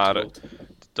vergissen. Nee, klopt.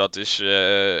 Dat is,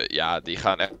 ja, die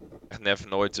gaan echt never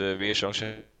nooit weer zo'n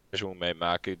seizoen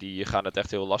meemaken. Die gaan het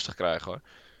echt heel lastig krijgen hoor.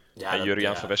 Ja, en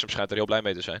Juriaan van Wessem schijnt er heel blij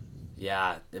mee te zijn.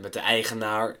 Ja, met de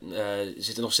eigenaar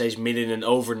zitten nog steeds midden in een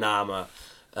overname.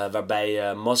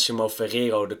 Waarbij Massimo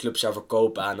Ferrero de club zou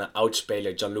verkopen aan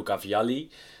oudspeler Gianluca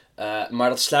Vialli. Maar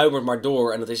dat sluimert maar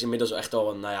door en dat is inmiddels echt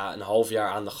al een half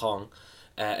jaar aan de gang.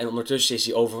 En ondertussen is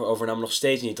die overname nog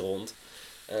steeds niet rond.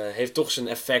 Heeft toch zijn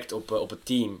effect op het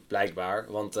team, blijkbaar.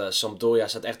 Want Sampdoria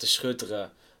staat echt te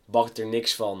schutteren. Bakt er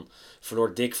niks van.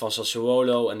 Verloor dik van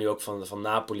Sassuolo en nu ook van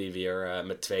Napoli weer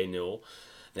met 2-0. Nou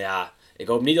ja, ik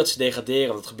hoop niet dat ze degraderen.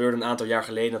 Want dat gebeurde een aantal jaar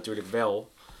geleden natuurlijk wel.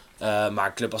 Maar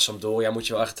een club als Sampdoria moet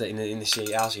je wel echt in de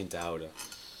Serie A zien te houden.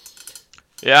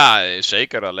 Ja,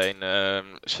 zeker. Alleen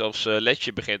zelfs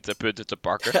Letje begint punten te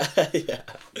pakken. Ja.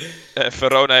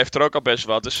 Verona heeft er ook al best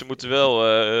wat. Dus ze moeten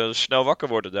wel snel wakker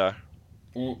worden daar.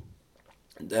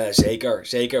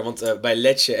 Zeker. Want bij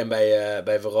Lecce en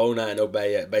bij Verona en ook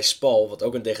bij Spal, wat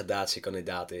ook een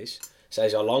degradatiekandidaat is, zijn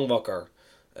ze al lang wakker.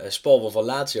 Spal won van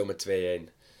Lazio met 2-1.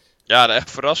 Ja,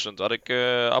 echt verrassend. Had ik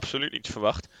absoluut niet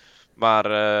verwacht. Maar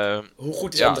hoe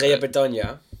goed is Andrea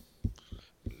Petagna?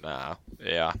 Nou,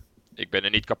 ja. Ik ben er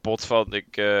niet kapot van.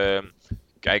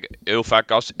 Kijk, heel vaak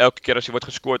elke keer als hij wordt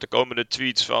gescoord, dan komen de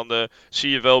tweets van zie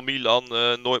je wel Milan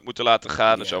nooit moeten laten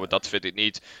gaan en zo. Maar dat vind ik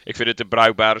niet. Ik vind het een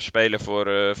bruikbare speler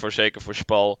voor zeker voor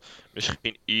Spal.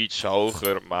 Misschien iets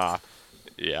hoger, maar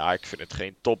ja, ik vind het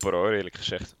geen topper hoor, eerlijk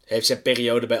gezegd. Heeft zijn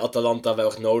periode bij Atalanta wel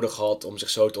echt nodig gehad om zich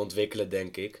zo te ontwikkelen,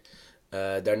 denk ik.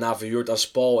 Daarna verhuurd aan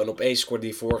Spal en opeens scoorde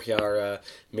hij vorig jaar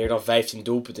meer dan 15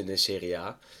 doelpunten in de Serie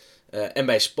A. En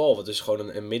bij Spal, wat dus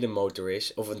gewoon een middenmotor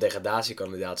is, of een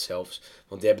degradatiekandidaat zelfs.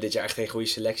 Want die hebben dit jaar echt geen goede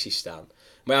selectie staan.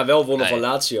 Maar ja, wel wonnen van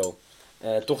Lazio.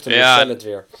 Toch teleurstellend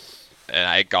weer. En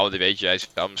hij kan, weet je, hij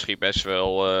zou misschien best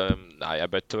wel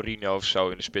bij Torino of zo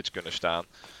in de spits kunnen staan.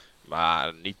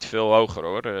 Maar niet veel hoger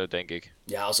hoor, denk ik.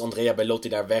 Ja, als Andrea Belotti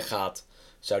daar weggaat,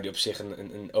 zou die op zich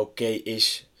een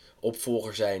oké-ish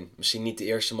opvolger zijn. Misschien niet de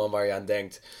eerste man waar je aan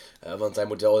denkt. Want hij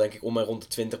moet wel denk ik om en rond de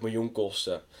 20 miljoen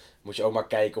kosten. Moet je ook maar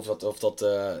kijken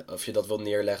of je dat wil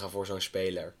neerleggen voor zo'n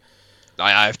speler. Nou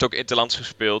ja, hij heeft ook interlands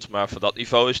gespeeld, maar van dat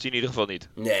niveau is hij in ieder geval niet.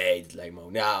 Nee, dat lijkt me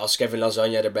ook. Ja, als Kevin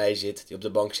Lasagna erbij zit, die op de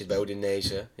bank zit bij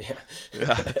Udinese.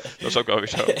 Ja, dat is ook wel weer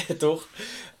zo. Toch?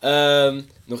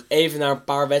 Nog even naar een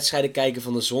paar wedstrijden kijken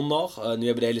van de zondag. Nu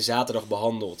hebben we de hele zaterdag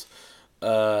behandeld.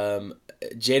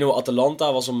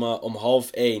 Genoa-Atalanta was om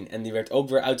 12:30 en die werd ook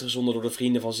weer uitgezonden door de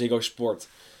vrienden van Ziggo Sport.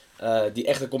 Die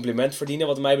echt een compliment verdienen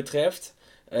wat mij betreft.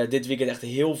 Dit weekend echt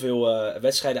heel veel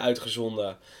wedstrijden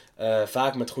uitgezonden.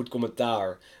 Vaak met goed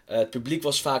commentaar. Het publiek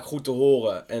was vaak goed te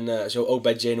horen. En zo ook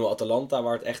bij Genoa-Atalanta,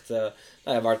 waar het echt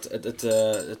waar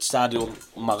het stadion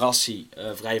Marassi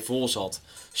vrij vol zat.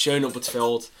 Schöne op het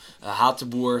veld.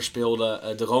 Hatenboer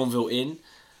speelde de Room veel in.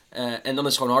 En dan is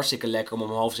het gewoon hartstikke lekker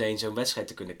om 12:30 zo'n wedstrijd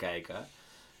te kunnen kijken.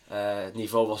 Het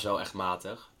niveau was wel echt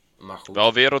matig. Maar goed.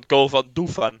 Wel wereldgoal van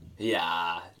Doufan.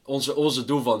 Ja, onze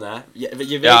Doufan hè.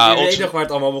 Je weet nog waar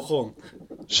het allemaal begon.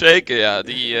 Zeker ja.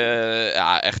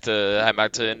 Hij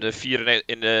maakte in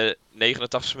de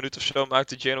 89e minuut of zo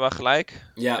maakte Genoa gelijk.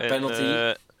 Ja,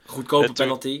 penalty. Goedkope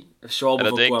penalty. Schwalbe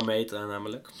van Kouameta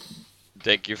namelijk.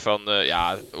 Denk je van,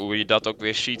 hoe je dat ook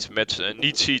weer ziet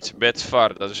niet ziet met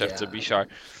VAR. Dat is echt bizar.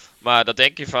 Maar dan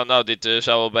denk je van, nou, dit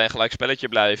zou wel bij een gelijk spelletje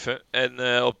blijven. En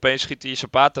opeens schiet die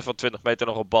Zapata van 20 meter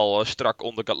nog een bal strak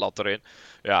onderkant lat erin.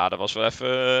 Ja, dat was wel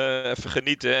even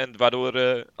genieten. En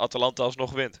waardoor Atalanta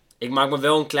alsnog wint. Ik maak me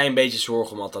wel een klein beetje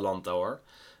zorgen om Atalanta, hoor.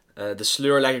 De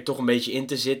sleur lijkt er toch een beetje in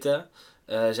te zitten.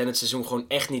 Zijn het seizoen gewoon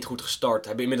echt niet goed gestart.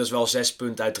 Hebben inmiddels wel 6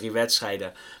 punten uit 3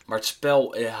 wedstrijden. Maar het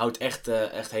spel houdt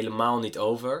echt helemaal niet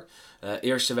over.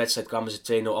 Eerste wedstrijd kwamen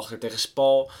ze 2-0 achter tegen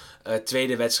Spal.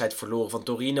 Tweede wedstrijd verloren van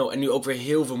Torino. En nu ook weer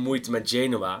heel veel moeite met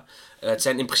Genoa. Het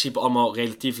zijn in principe allemaal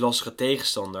relatief lastige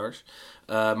tegenstanders.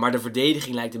 Maar de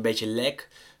verdediging lijkt een beetje lek.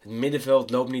 Het middenveld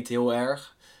loopt niet heel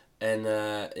erg. En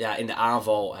in de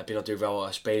aanval heb je natuurlijk wel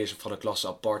spelers van de klasse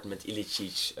apart met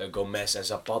Ilicic, Gomez en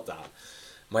Zapata.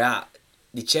 Maar ja,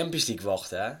 die Champions League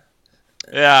wachten, hè?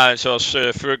 Ja, en zoals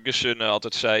Ferguson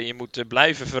altijd zei, je moet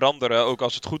blijven veranderen, ook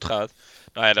als het goed gaat.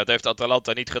 Nou ja, dat heeft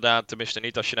Atalanta niet gedaan, tenminste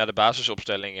niet als je naar de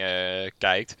basisopstelling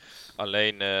kijkt.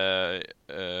 Alleen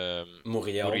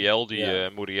Muriel.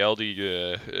 Muriel die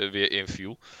weer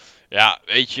inviel. Ja,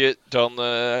 weet je,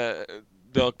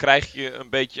 dan krijg je een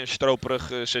beetje een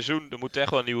stroperig seizoen. Er moet echt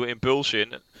wel een nieuwe impuls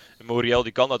in. En Muriel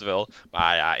die kan dat wel.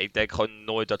 Maar ja, ik denk gewoon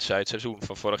nooit dat zij het seizoen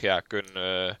van vorig jaar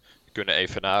kunnen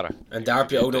evenaren. En daar heb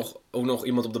je ook nog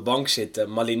iemand op de bank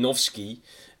zitten, Malinowski.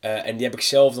 En die heb ik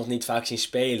zelf nog niet vaak zien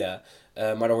spelen.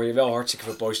 Maar daar hoor je wel hartstikke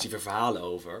veel positieve verhalen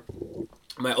over.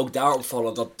 Maar ook daar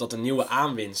opvallen dat de nieuwe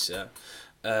aanwinsten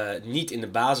niet in de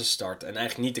basis starten en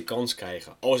eigenlijk niet de kans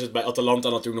krijgen. Al is het bij Atalanta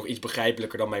natuurlijk nog iets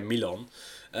begrijpelijker dan bij Milan.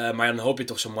 Maar dan hoop je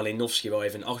toch zo'n Malinowski wel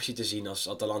even in actie te zien als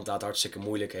Atalanta het hartstikke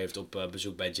moeilijk heeft op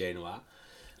bezoek bij Genoa.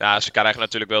 Ja, ze krijgen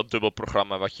natuurlijk wel het dubbel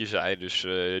programma wat je zei. Dus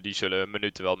die zullen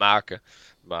minuten wel maken.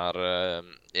 Maar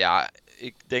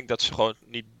ik denk dat ze gewoon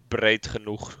niet breed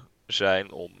genoeg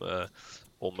zijn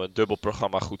om het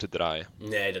dubbelprogramma goed te draaien.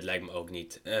 Nee, dat lijkt me ook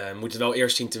niet. We moeten wel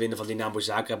eerst zien te winnen van Dinamo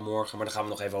Zagreb morgen. Maar daar gaan we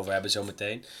nog even over hebben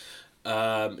zometeen.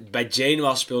 Bij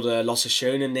Genoa speelde Lasse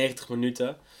Schöne 90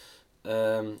 minuten.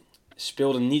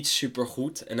 Speelde niet super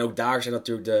goed. En ook daar zijn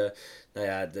natuurlijk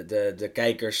de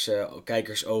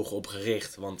kijkersogen op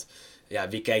gericht. Want ja,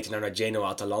 wie kijkt er nou naar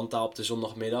Genoa-Atalanta op de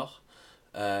zondagmiddag?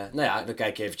 Dan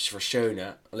kijk je eventjes voor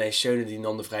Schöne. Alleen Schöne die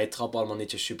nam de vrije trap allemaal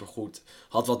niet zo super goed.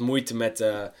 Had wat moeite met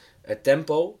het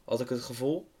tempo, had ik het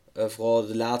gevoel. Vooral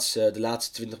de laatste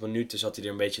 20 minuten zat hij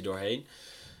er een beetje doorheen.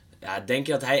 Ja, denk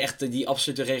je dat hij echt die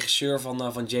absolute regisseur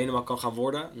van Genoa kan gaan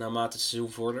worden, naarmate het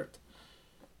seizoen vordert?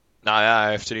 Nou ja, hij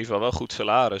heeft in ieder geval wel goed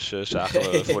salaris,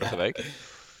 zagen we vorige week.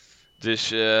 Dus,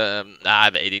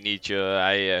 weet ik niet.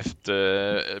 Hij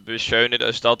heeft Schöne, dat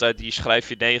is het altijd, die schrijf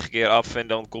je 9 keer af en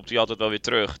dan komt hij altijd wel weer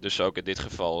terug. Dus ook in dit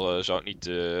geval zou ik niet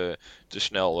te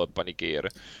snel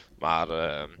panikeren. Maar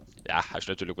hij is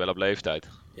natuurlijk wel op leeftijd.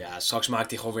 Ja, straks maakt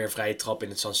hij gewoon weer een vrije trap in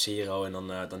het San Siro en dan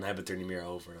hebben we het er niet meer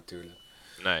over natuurlijk.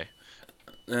 Nee.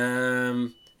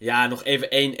 Nog even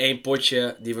één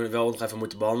potje die we wel nog even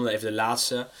moeten behandelen. Even de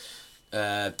laatste.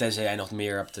 Tenzij jij nog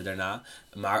meer hebt daarna.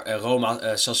 Maar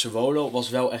Roma Sassuolo was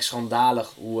wel echt schandalig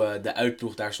hoe de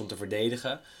uitploeg daar stond te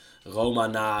verdedigen. Roma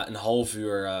na een half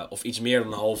uur, of iets meer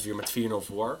dan een half uur met 4-0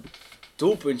 voor.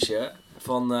 Doelpuntje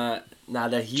van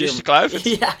Just Kluivert.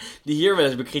 Ja, die hier wel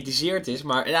eens bekritiseerd is.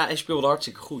 Maar ja, hij speelde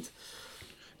hartstikke goed.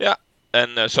 Ja,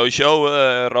 en sowieso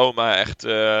Roma echt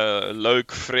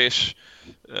leuk, fris.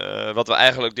 Wat we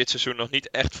eigenlijk dit seizoen nog niet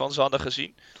echt van ze hadden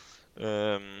gezien.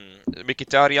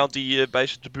 Mkhitaryan die bij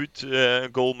zijn debuut een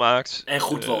goal maakt. En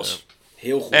goed was.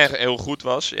 Heel goed. En heel goed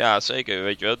was, ja zeker.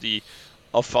 Weet je wel, die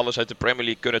afvallers uit de Premier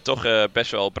League kunnen toch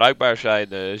best wel bruikbaar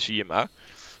zijn, zie je maar.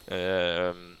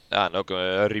 En ook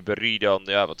Ribéry dan,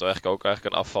 wat eigenlijk ook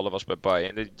een afvaller was bij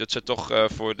Bayern. Dat zijn toch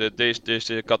voor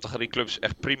deze categorie clubs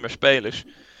echt prima spelers.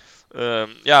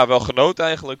 Wel genoten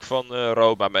eigenlijk van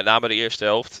Roma, met name de eerste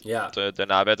helft. Ja. Want,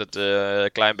 daarna werd het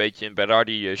een klein beetje een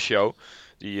Berardi-show.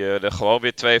 Die er gewoon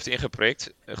weer 2 heeft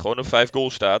ingeprikt. Gewoon op 5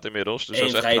 goals staat inmiddels. Dus dat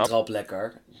is echt vrije knap. trap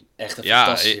lekker. Echt een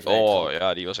fantastische vrije trap.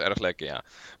 Ja, die was erg lekker, ja.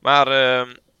 Maar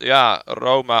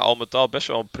Roma al met al best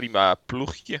wel een prima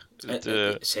ploegje.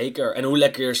 Zeker. En hoe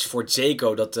lekker is het voor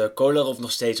Dzeko dat Kolarov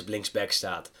nog steeds op linksback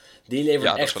staat. Die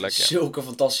levert echt zulke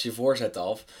fantastische voorzetten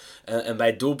af. En bij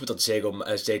het doelpunt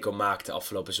dat Dzeko maakte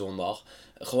afgelopen zondag.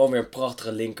 Gewoon weer een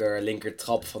prachtige linker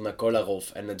trap van Kolarov.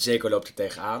 En Dzeko loopt er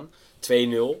tegenaan.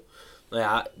 2-0. Nou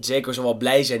ja, Dzeko zal wel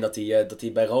blij zijn dat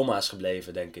hij bij Roma is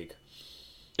gebleven, denk ik.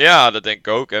 Ja, dat denk ik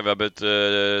ook. En we hebben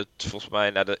het volgens mij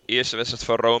na de eerste wedstrijd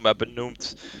van Roma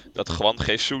benoemd dat Juan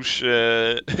Jesus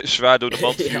zwaar door de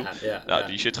band viel.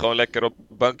 Die zit gewoon lekker op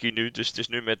bankje nu. Dus het is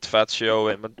nu met Fazio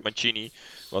en Mancini.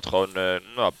 Wat gewoon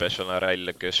best wel een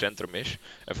redelijk centrum is.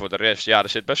 En voor de rest, er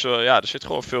zit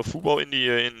gewoon veel voetbal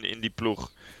in die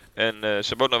ploeg. En ze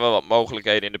hebben ook nog wel wat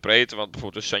mogelijkheden in de breedte. Want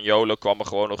bijvoorbeeld de Zaniolo kwam er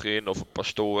gewoon nog in. Of een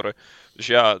Pastore. Dus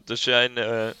ja, er zijn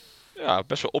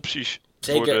best wel opties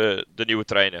voor Zeker. de nieuwe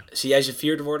trainer. Zie jij ze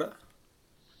vierde worden?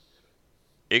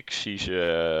 Ik zie ze...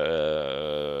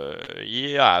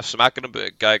 ze maken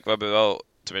een... Kijk, we hebben wel...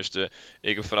 Tenminste,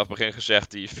 ik heb vanaf het begin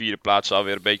gezegd... Die vierde plaats zal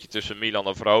weer een beetje tussen Milan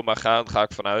of Roma gaan. Daar ga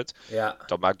ik vanuit. Ja,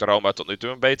 Dat maakt de Roma tot nu toe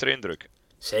een betere indruk.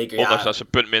 zeker. Ondanks Ja, dat ze een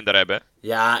punt minder hebben.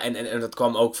 ja en dat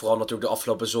kwam ook vooral natuurlijk de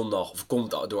afgelopen zondag. Of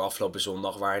komt door afgelopen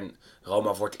zondag. Waarin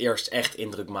Roma voor het eerst echt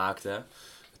indruk maakte.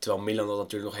 Terwijl Milan dat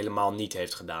natuurlijk nog helemaal niet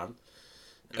heeft gedaan.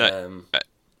 Nee.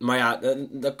 Maar ja,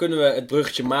 dan kunnen we het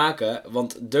bruggetje maken.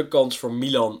 Want de kans voor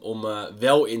Milan om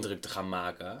wel indruk te gaan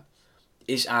maken...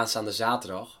 is aanstaande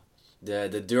zaterdag.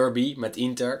 De derby met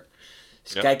Inter.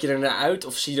 Dus Ja. kijk je er naar uit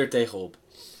of zie je er tegenop?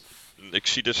 Ik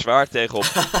zie er zwaar tegenop.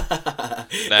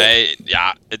 Nee,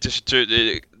 ja, het is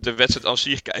de wedstrijd aan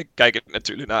zich kijk ik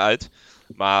natuurlijk naar uit.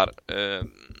 Maar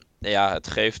het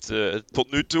geeft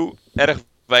tot nu toe erg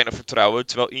weinig vertrouwen.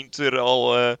 Terwijl Inter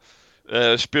al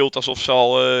speelt alsof ze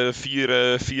al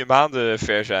 4 maanden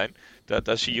ver zijn.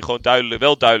 Daar zie je gewoon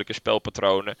wel duidelijke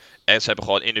spelpatronen. En ze hebben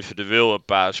gewoon individueel een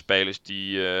paar spelers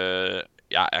die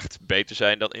echt beter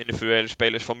zijn dan individuele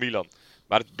spelers van Milan.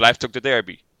 Maar het blijft ook de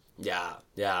derby. Ja,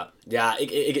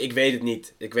 ik weet het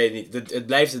niet. Ik weet het niet. Het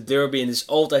blijft de derby en het is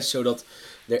altijd zo dat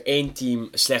er één team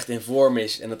slecht in vorm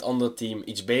is en het andere team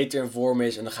iets beter in vorm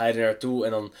is. En dan ga je er naartoe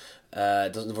en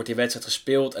dan wordt die wedstrijd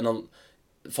gespeeld en dan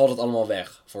valt het allemaal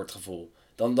weg voor het gevoel.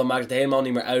 Dan maakt het helemaal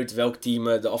niet meer uit welk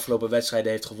team de afgelopen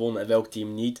wedstrijden heeft gewonnen en welk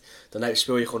team niet. Dan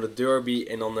speel je gewoon de derby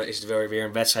en dan is het weer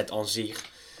een wedstrijd aan zich.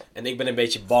 En ik ben een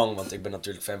beetje bang, want ik ben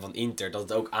natuurlijk fan van Inter, dat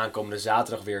het ook aankomende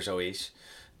zaterdag weer zo is.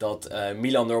 Dat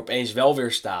Milan er opeens wel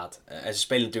weer staat. En ze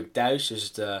spelen natuurlijk thuis,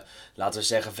 dus laten we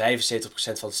zeggen 75%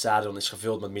 van het stadion is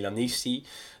gevuld met Milanisti.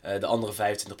 De andere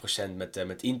 25%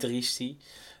 met Interisti.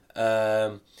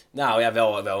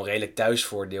 Wel een redelijk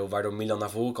thuisvoordeel, waardoor Milan naar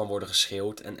voren kan worden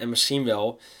geschreeuwd. En misschien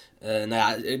wel,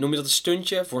 noem je dat een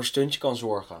stuntje? Voor een stuntje kan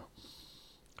zorgen.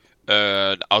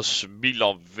 Als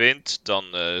Milan wint, dan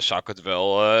zou ik het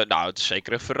wel... het is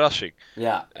zeker een verrassing.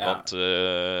 Ja. Want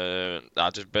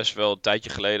het is best wel een tijdje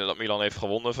geleden dat Milan heeft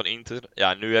gewonnen van Inter.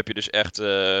 Ja, nu heb je dus echt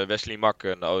Wesley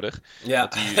Mak nodig. Ja.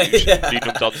 Want die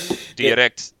noemt dan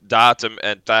direct datum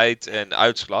en tijd en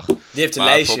uitslag. Die heeft de Maar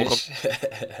lijstjes.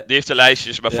 Die heeft de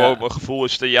lijstjes, maar Ja. voor mijn gevoel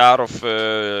is het een jaar of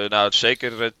het is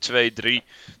zeker 2, 3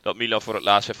 dat Milan voor het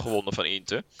laatst heeft gewonnen van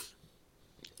Inter.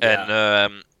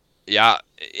 En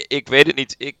ik weet het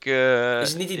niet. Is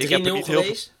het niet die 3-0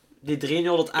 geweest? Die 3-0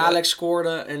 dat Alex scoorde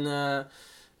en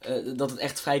dat het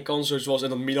echt vrij kansloos was en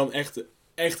dat Milan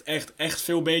echt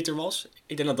veel beter was?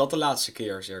 Ik denk dat dat de laatste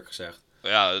keer is, eerlijk gezegd.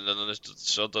 Ja, dat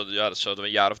zou dan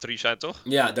een jaar of 3 zijn, toch?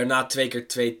 Ja, daarna 2 keer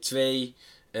 2-2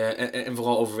 en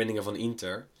vooral overwinningen van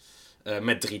Inter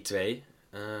met 3-2.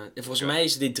 En volgens mij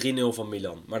is het die 3-0 van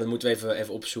Milan, maar dat moeten we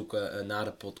even opzoeken na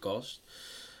de podcast.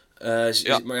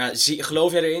 Maar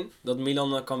geloof jij erin dat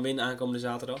Milan kan winnen aankomende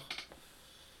zaterdag?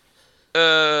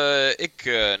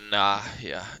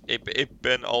 Ik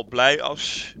ben al blij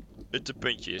als het een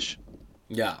puntje is.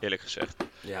 Ja. Eerlijk gezegd.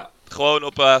 Ja. Gewoon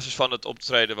op basis van het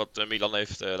optreden wat Milan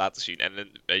heeft laten zien.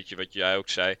 En weet je wat jij ook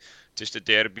zei. Het is de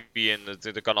derby en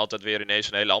er kan altijd weer ineens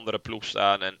een hele andere ploeg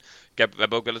staan. En we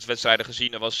hebben ook wel eens wedstrijden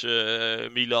gezien. Dan was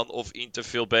Milan of Inter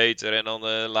veel beter. En dan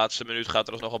de laatste minuut gaat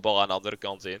er nog een bal aan de andere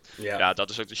kant in. Ja, dat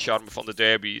is ook de charme van de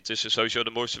derby. Het is sowieso de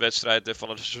mooiste wedstrijd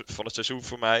van het seizoen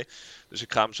voor mij. Dus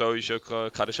ik ga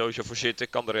er sowieso voor zitten.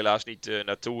 Ik kan er helaas niet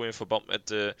naartoe in verband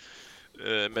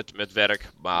met werk.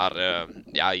 Maar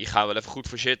hier gaan we wel even goed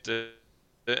voor zitten.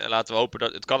 En laten we hopen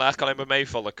dat... Het kan eigenlijk alleen maar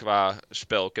meevallen qua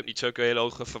spel. Ik heb niet zulke hele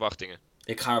hoge verwachtingen.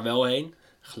 Ik ga er wel heen,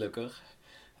 gelukkig.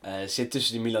 Zit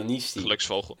tussen de Milanisti.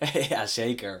 Geluksvogel. Ja,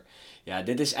 zeker. Ja,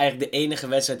 dit is eigenlijk de enige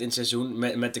wedstrijd in het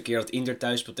seizoen met de keer dat Inter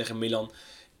thuis speelt tegen Milan,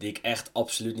 die ik echt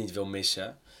absoluut niet wil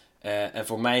missen. En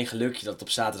voor mij een gelukje dat het op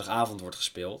zaterdagavond wordt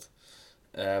gespeeld.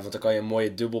 Want dan kan je een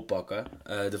mooie dubbel pakken.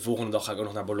 De volgende dag ga ik ook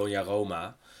nog naar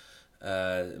Bologna-Roma.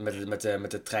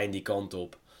 Met de trein die kant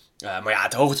op. Maar ja,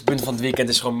 het hoogtepunt van het weekend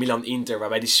is gewoon Milan-Inter,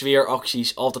 waarbij die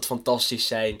sfeeracties altijd fantastisch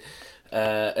zijn.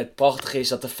 Het prachtige is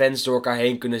dat de fans door elkaar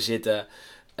heen kunnen zitten.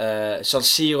 San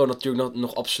Siro natuurlijk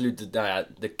nog absoluut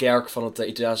de kerk van het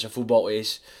Italiaanse voetbal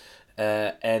is.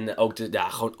 En ook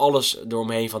gewoon alles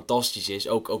eromheen fantastisch is.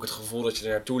 Ook het gevoel dat je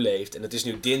er naartoe leeft. En het is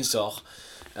nu dinsdag.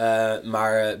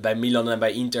 Maar bij Milan en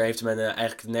bij Inter heeft men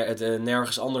eigenlijk het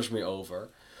nergens anders meer over.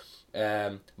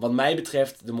 Wat mij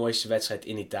betreft de mooiste wedstrijd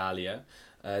in Italië.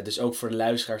 Dus ook voor de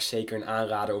luisteraars zeker een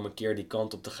aanrader om een keer die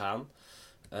kant op te gaan.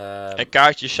 En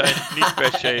kaartjes zijn niet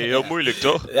per se heel moeilijk,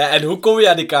 toch? Ja, en hoe kom je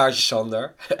aan die kaartjes,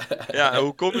 Sander? Ja,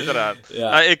 hoe kom je eraan? Ja.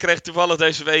 Nou, ik kreeg toevallig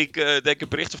deze week denk ik een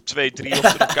bericht of 2, 3 of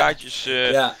er nog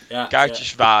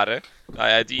kaartjes waren. Nou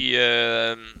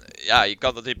ja, je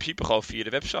kan dat in principe gewoon via de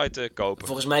website kopen.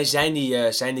 Volgens mij zijn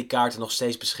die kaarten nog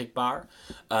steeds beschikbaar.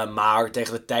 Maar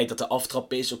tegen de tijd dat de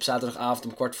aftrap is op zaterdagavond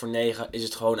om 8:45 is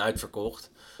het gewoon uitverkocht.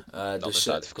 Dus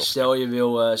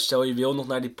stel je wil nog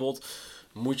naar die pot,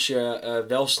 moet je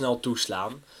wel snel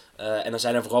toeslaan. En dan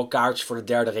zijn er vooral kaartjes voor de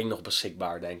derde ring nog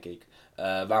beschikbaar, denk ik.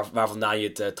 Waar vandaan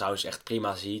je het trouwens echt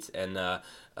prima ziet. En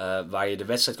waar je de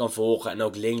wedstrijd kan volgen. En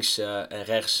ook links en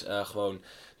rechts gewoon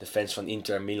de fans van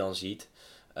Inter en Milan ziet.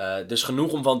 Dus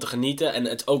genoeg om van te genieten.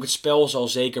 En ook het spel zal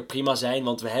zeker prima zijn.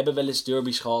 Want we hebben wel eens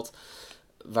derbies gehad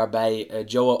waarbij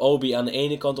Joe Obi aan de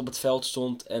ene kant op het veld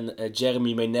stond en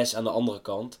Jeremy Menez aan de andere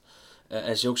kant.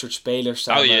 En zulke soort spelers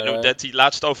staan... je noemt net die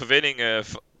laatste overwinning...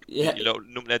 Je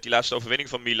noemt net die laatste overwinning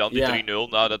van Milan, die Ja. 3-0.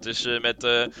 Nou, dat is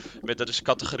dat is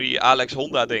categorie Alex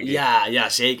Honda, denk ik. Ja,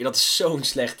 zeker. Dat is zo'n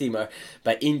slecht team. Maar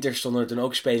bij Inter stonden er toen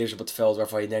ook spelers op het veld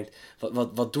waarvan je denkt,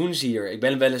 wat doen ze hier? Ik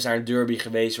ben wel eens naar een derby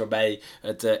geweest waarbij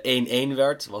het 1-1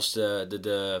 werd. Was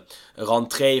de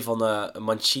rentrée van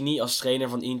Mancini als trainer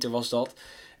van Inter was dat.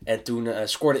 En toen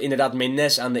scoorde inderdaad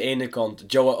Menez aan de ene kant,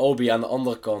 Joe Obi aan de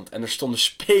andere kant. En er stonden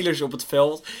spelers op het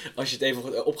veld. Als je het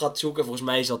even op gaat zoeken, volgens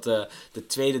mij is dat de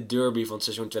tweede derby van het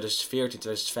seizoen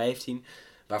 2014-2015.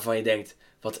 Waarvan je denkt,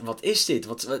 wat is dit?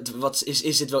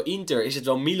 Is dit wel Inter? Is het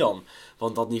wel Milan?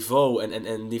 Want dat niveau en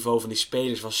het niveau van die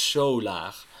spelers was zo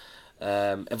laag.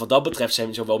 En wat dat betreft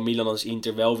zijn zowel Milan als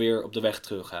Inter wel weer op de weg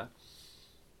terug, hè?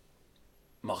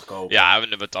 Mag ik hopen. Ja,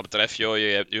 wat dat betreft, joh,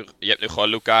 je hebt nu gewoon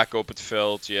Lukaku op het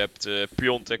veld, je hebt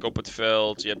Piontek op het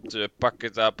veld, je hebt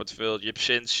Paqueta op het veld, je hebt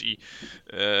Sensi,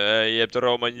 je hebt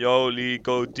Romagnoli,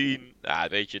 Godin. Ja,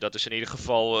 weet je, dat is in ieder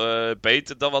geval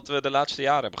beter dan wat we de laatste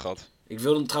jaren hebben gehad. Ik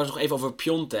wilde hem trouwens nog even over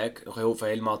Piontek, nog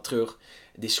helemaal terug.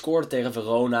 Die scoorde tegen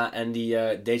Verona en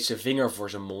die deed zijn vinger voor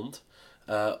zijn mond.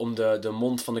 Om de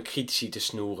mond van de critici te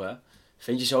snoeren.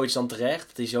 Vind je zoiets dan terecht?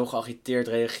 Dat hij zo geagiteerd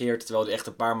reageert terwijl hij echt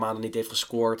een paar maanden niet heeft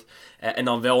gescoord. En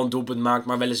dan wel een doelpunt maakt,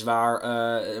 maar weliswaar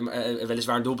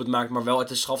een doelpunt maakt, maar wel uit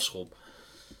de strafschop.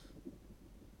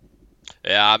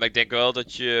 Ja, maar ik denk wel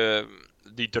dat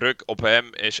die druk op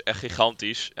hem is echt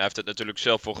gigantisch. Hij heeft er natuurlijk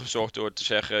zelf voor gezorgd door te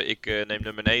zeggen, ik neem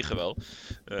nummer 9 wel.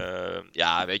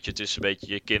 Ja, weet je, het is een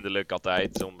beetje kinderlijk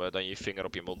altijd om dan je vinger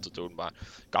op je mond te doen. Maar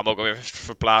ik kan me ook wel weer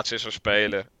verplaatsen in zo'n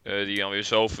speler die dan weer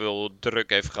zoveel druk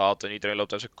heeft gehad. En iedereen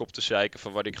loopt aan zijn kop te zeiken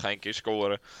van waar ik ga een keer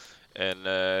scoren. En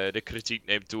de kritiek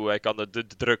neemt toe, hij kan de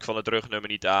druk van het rugnummer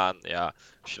niet aan. Ja,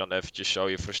 als je dan eventjes zo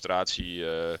je frustratie...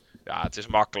 ja, het is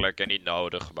makkelijk en niet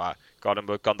nodig. Maar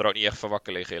kan er ook niet echt van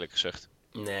wakker liggen, eerlijk gezegd.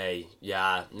 Nee,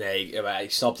 maar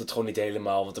ik snap het gewoon niet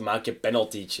helemaal. Want dan maak je een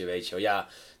penaltytje, weet je wel. Ja,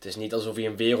 het is niet alsof hij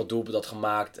een werelddoelpunt had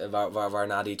gemaakt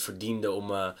waarna hij het verdiende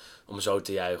om zo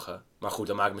te juichen. Maar goed,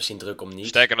 dan maak ik misschien druk om niet.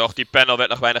 Sterker nog, die panel werd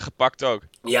nog weinig gepakt ook.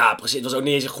 Ja, precies. Het was ook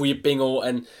niet eens een goede pingel.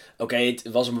 En oké,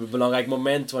 het was een belangrijk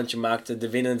moment, want je maakte de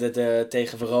winnende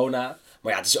tegen Verona.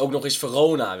 Maar ja, het is ook nog eens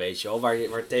Verona, weet je wel.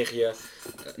 Waar tegen je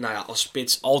als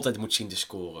spits altijd moet zien te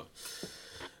scoren.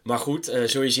 Maar goed,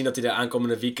 zul je zien dat hij de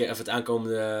aankomende weekend, of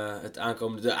de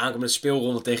aankomende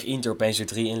speelronde tegen Inter opeens weer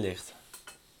 3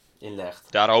 inlegt.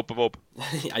 Daar hopen we op.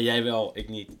 Ja, jij wel, ik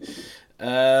niet.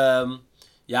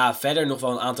 Ja, verder nog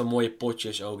wel een aantal mooie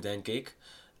potjes ook, denk ik.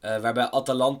 Waarbij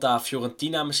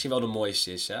Atalanta-Fiorentina misschien wel de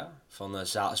mooiste is, hè? Van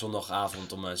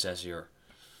zondagavond om 6 uur.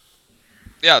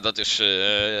 Ja, dat is,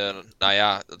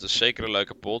 dat is zeker een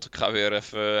leuke pot. Ik ga weer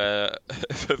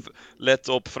even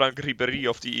letten op Frank Ribéry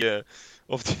of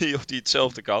die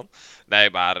hetzelfde kan. Nee,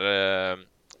 maar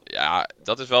ja,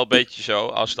 dat is wel een beetje zo.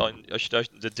 Als je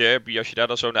de derby, als je daar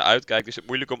dan zo naar uitkijkt, is het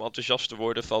moeilijk om enthousiast te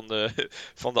worden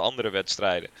van de andere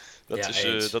wedstrijden.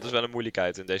 Dat is wel een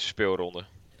moeilijkheid in deze speelronde.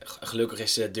 Gelukkig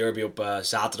is de derby op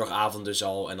zaterdagavond dus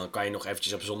al. En dan kan je nog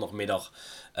eventjes op zondagmiddag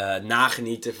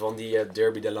nagenieten van die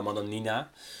Derby della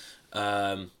Madonnina.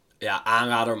 Ja,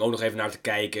 aanrader om ook nog even naar te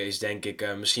kijken is denk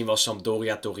ik misschien wel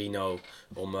Sampdoria-Torino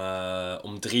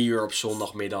om 3 uur op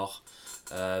zondagmiddag.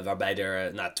 Waarbij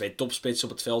er 2 topspitsen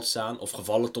op het veld staan. Of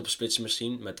gevallen topspitsen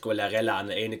misschien. Met Quagliarella aan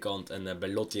de ene kant en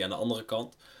Belotti aan de andere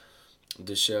kant.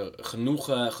 Dus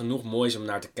genoeg moois om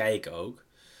naar te kijken ook.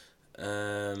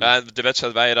 De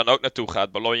wedstrijd waar je dan ook naartoe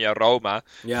gaat, Bologna-Roma,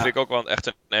 Ja. vind ik ook wel echt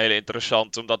een hele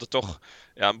interessant. Omdat het toch,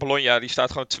 Bologna die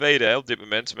staat gewoon tweede hè, op dit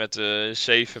moment met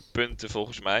 7 punten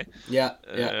volgens mij. Ja,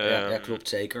 klopt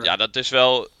zeker. Ja, dat is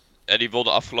wel, en die won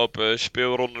de afgelopen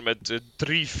speelronde met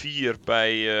 3-4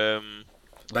 bij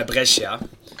Bij Brescia.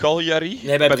 Cagliari?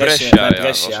 Nee, bij Brescia. Ja,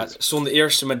 was het. Stond de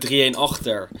eerste met 3-1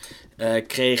 achter.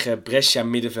 kreeg Brescia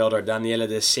middenvelder Daniele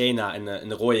De Sena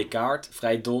een rode kaart.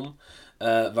 Vrij dom.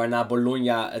 Waarna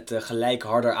Bologna het gelijk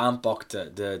harder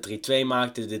aanpakte. De 3-2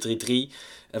 maakte, de 3-3.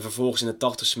 En vervolgens in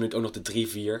de 80ste minuut ook nog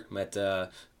de 3-4 met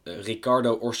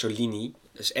Riccardo Orsolini.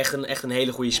 Dus echt een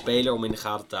hele goede speler om in de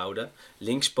gaten te houden.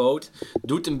 Linkspoot.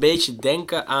 Doet een beetje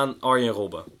denken aan Arjen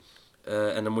Robben.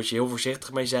 En daar moet je heel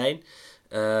voorzichtig mee zijn.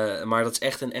 Maar dat is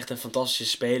echt een fantastische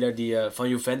speler die van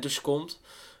Juventus komt.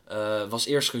 Was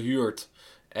eerst gehuurd.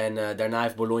 En daarna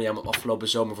heeft Bologna hem afgelopen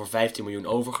zomer voor 15 miljoen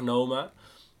overgenomen.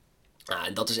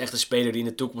 En dat is echt een speler die in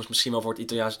de toekomst misschien wel voor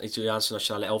het Italiaanse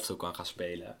nationale elftal kan gaan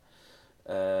spelen.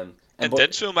 En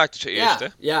Denzel maakte zijn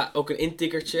eerste. Ja, ook een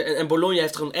intikkertje. En Bologna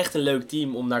heeft gewoon echt een leuk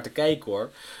team om naar te kijken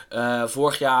hoor.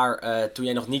 Vorig jaar, toen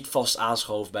jij nog niet vast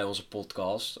aanschoof bij onze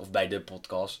podcast, of bij de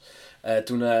podcast,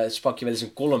 toen sprak je wel eens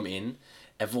een column in.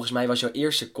 En volgens mij was jouw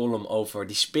eerste column over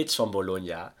die spits van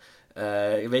Bologna.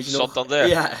 Weet je nog? Santander.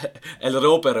 Ja, El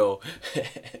Ropero.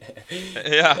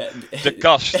 Ja, de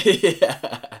kast. Ja,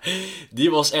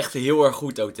 die was echt heel erg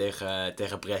goed ook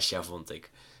tegen Brescia, vond ik.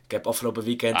 Ik heb afgelopen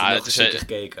weekend nog eens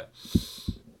gekeken.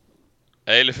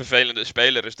 Een hele vervelende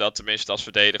speler is dat, tenminste als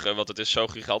verdediger, want het is zo'n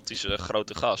gigantische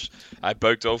grote gast. Hij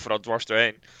beukt overal dwars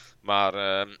doorheen. Maar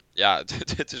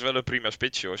het is wel een prima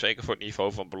spitsje hoor, zeker voor het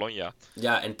niveau van Bologna.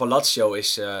 Ja, en Palacio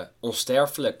is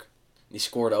onsterfelijk. Die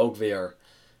scoorde ook weer.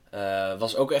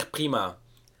 Was ook echt prima.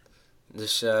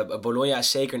 Dus Bologna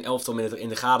is zeker een elftal om in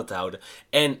de gaten te houden.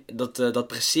 En dat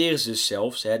presteren ze dus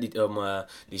zelfs, hè,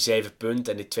 die 7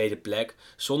 punten en die tweede plek,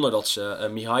 zonder dat ze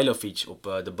Mihailovic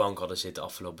op de bank hadden zitten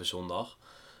afgelopen zondag.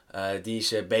 Die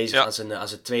is bezig aan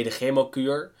zijn tweede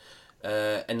chemokuur.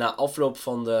 En na afloop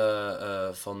van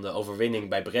de overwinning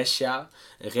bij Brescia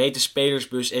reed de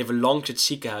spelersbus even langs het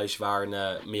ziekenhuis waar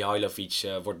Mihailovic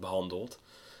wordt behandeld.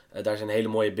 Daar zijn hele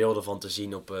mooie beelden van te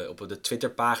zien op de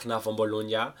Twitterpagina van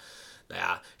Bologna. Nou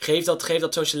ja, geeft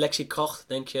dat zo'n selectiekracht,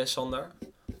 denk je, Sander?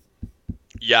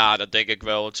 Ja, dat denk ik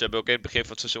wel. Want ze hebben ook in het begin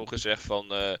van het seizoen gezegd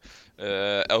van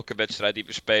elke wedstrijd die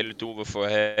we spelen doen we voor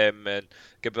hem. En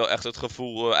ik heb wel echt het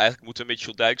gevoel, eigenlijk moeten we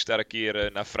Mitchell Dijks daar een keer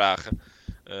naar vragen.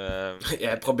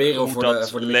 Proberen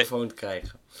voor de microfoon te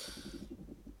krijgen.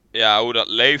 Ja, hoe dat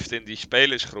leeft in die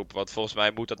spelersgroep. Want volgens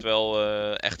mij moet dat wel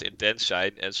echt intens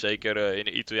zijn. En zeker in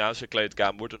de Italiaanse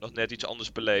kleedkamer wordt het nog net iets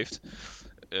anders beleefd.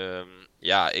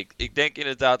 Ik denk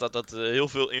inderdaad dat dat heel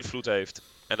veel invloed heeft.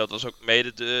 En dat was ook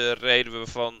mede de reden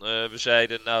waarvan we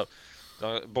zeiden, nou,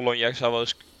 Bologna zou wel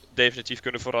eens definitief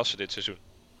kunnen verrassen dit seizoen.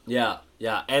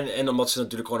 Ja, en omdat ze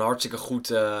natuurlijk gewoon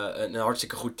een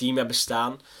hartstikke goed team hebben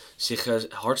staan. Zich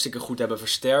hartstikke goed hebben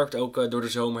versterkt, ook door de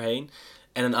zomer heen.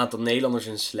 En een aantal Nederlanders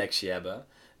in de selectie hebben.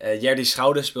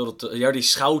 Jerdy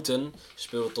Schouten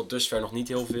speelde tot dusver nog niet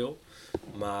heel veel.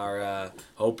 Maar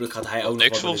hopelijk gaat hij ook nog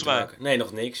wat volgens mij. maken. Nee,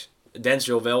 nog niks.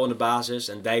 Denzel wel in de basis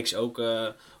en Dijks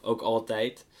ook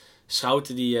altijd.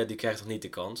 Schouten die krijgt nog niet de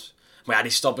kans. Maar ja,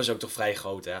 die stap is ook toch vrij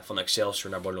groot, hè? Van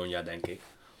Excelsior naar Bologna, denk ik.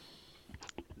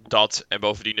 Dat, en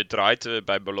bovendien het draait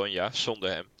bij Bologna zonder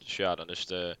hem. Dus ja, dan heeft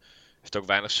het ook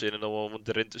weinig zin om hem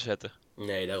erin te zetten.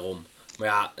 Nee, daarom. Maar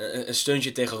ja, een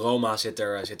stuntje tegen Roma zit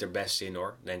er best in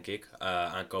hoor, denk ik.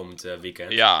 Aankomend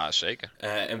weekend. Ja, zeker.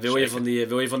 En wil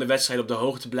je van de wedstrijd op de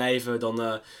hoogte blijven,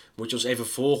 dan moet je ons even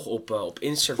volgen op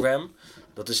Instagram.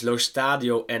 Dat is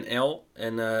STADIO NL.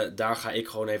 En daar ga ik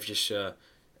gewoon eventjes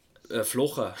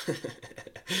vloggen.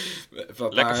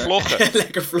 Lekker vloggen.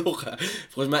 Lekker vloggen.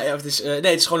 Volgens mij, het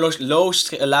is gewoon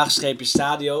laagstreepje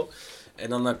Stadio. En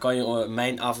dan kan je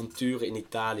mijn avonturen in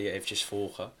Italië eventjes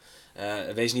volgen.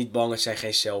 Wees niet bang, het zijn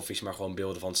geen selfies, maar gewoon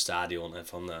beelden van het stadion en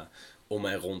van om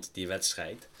en rond die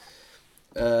wedstrijd.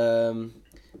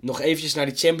 Nog eventjes naar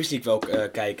die Champions League wel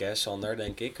kijken, hè, Sander,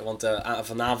 denk ik. Want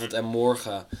vanavond en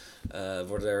morgen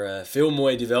worden er veel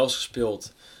mooie duels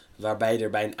gespeeld. Waarbij er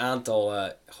bij een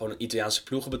aantal gewoon Italiaanse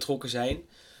ploegen betrokken zijn.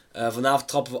 Vanavond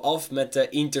trappen we af met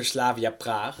Inter Slavia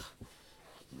Praag.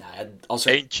 Nou,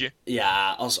 Eentje.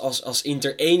 Ja, als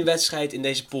Inter 1 wedstrijd in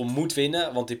deze pool moet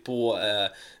winnen, want die pool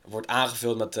wordt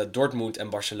aangevuld met Dortmund en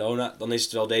Barcelona, dan is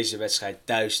het wel deze wedstrijd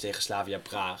thuis tegen Slavia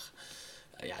Praag.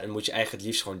 Dan moet je eigenlijk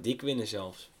het liefst gewoon dik winnen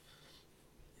zelfs.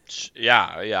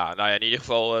 Ja, nou ja, in ieder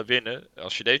geval winnen.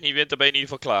 Als je deze niet wint, dan ben je in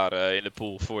ieder geval klaar in de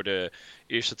pool voor de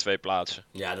eerste 2 plaatsen.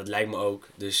 Ja, dat lijkt me ook.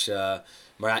 Dus,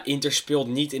 maar ja, Inter speelt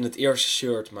niet in het eerste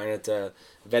shirt, maar in het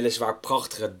weliswaar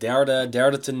prachtige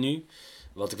derde tenue.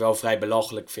 Wat ik wel vrij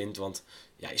belachelijk vind, want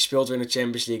ja, je speelt weer in de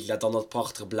Champions League. Laat dan dat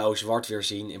prachtige blauw-zwart weer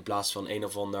zien in plaats van een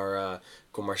of ander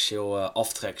commercieel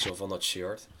aftreksel van dat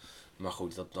shirt. Maar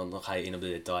goed, dan ga je in op de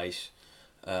details.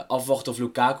 Afwachten of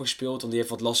Lukaku speelt, want die heeft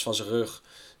wat last van zijn rug.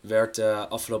 Werd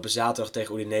afgelopen zaterdag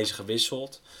tegen Udinese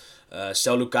gewisseld.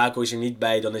 Stel Lukaku is er niet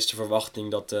bij, dan is de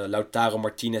verwachting dat Lautaro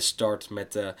Martinez start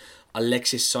met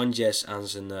Alexis Sanchez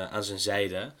aan zijn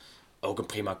zijde. Ook een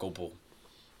prima koppel.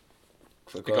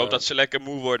 Ik hoop dat ze lekker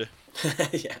moe worden.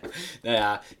 Ja. Nou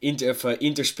ja,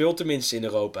 Inter speelt tenminste in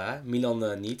Europa, hè?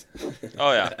 Milan niet.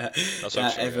 Oh ja, dat is ook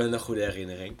zo. Even een goede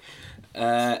herinnering.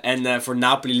 En voor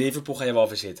Napoli-Liverpool ga je wel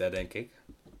weer zitten, denk ik.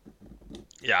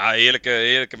 Ja,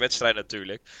 heerlijke wedstrijd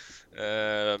natuurlijk.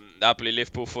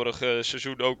 Napoli-Liverpool vorig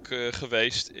seizoen ook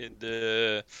geweest in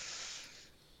de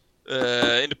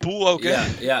pool ook, hè?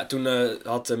 Ja, toen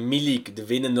had Milik de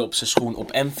winnende op zijn schoen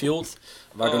op Anfield.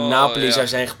 Waardoor Napoli zou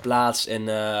zijn geplaatst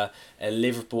en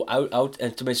Liverpool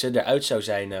en tenminste eruit zou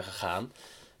zijn gegaan.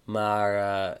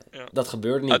 Maar dat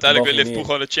gebeurde niet. Uiteindelijk wil Liverpool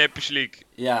gewoon de Champions League.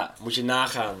 Ja, moet je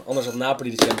nagaan. Anders had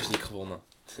Napoli de Champions League gewonnen.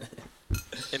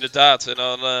 Inderdaad, en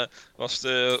dan was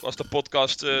de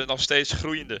podcast nog steeds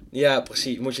groeiende. Ja,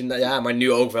 precies. Maar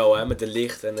nu ook wel, hè, met de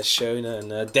Licht en de Schöne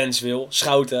en Denswil,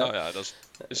 Schouten. Oh ja, dat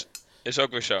is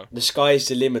ook weer zo. The sky is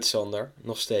the limit, Sander.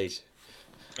 Nog steeds.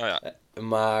 Oh ja.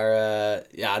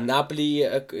 Maar Napoli,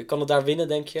 kan het daar winnen,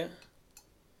 denk je?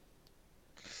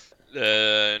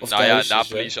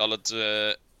 Napoli zal het...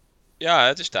 ja,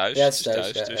 het is thuis. Ja, het is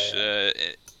thuis. Ja, dus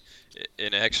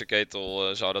in een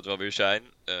heksenketel zou dat wel weer zijn.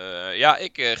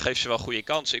 Ik geef ze wel goede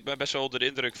kans. Ik ben best wel onder de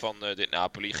indruk van dit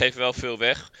Napoli. Geven wel veel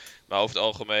weg. Maar over het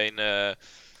algemeen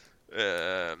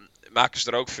maken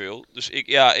ze er ook veel. Dus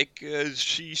ik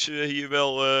zie ze hier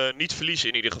wel niet verliezen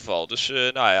in ieder geval. Dus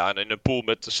en in een pool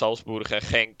met Salzburg en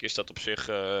Genk is dat op zich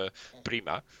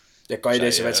prima. Dan kan je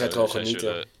deze wedstrijd gewoon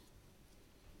genieten.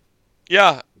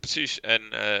 Ja, precies. En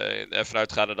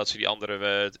vanuitgaande dat ze die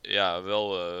andere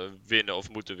wel winnen of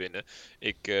moeten winnen.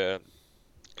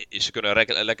 Ze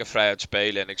kunnen lekker vrij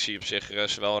uitspelen. En ik zie op zich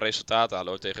ze wel een resultaat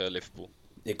halen tegen Liverpool.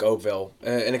 Ik ook wel.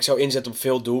 En ik zou inzetten op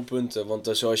veel doelpunten. Want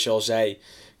zoals je al zei,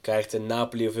 krijgt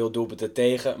Napoli veel doelpunten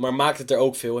tegen. Maar maakt het er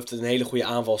ook veel. Heeft het een hele goede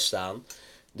aanval staan.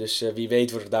 Dus wie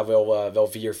weet wordt het daar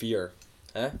wel 4-4.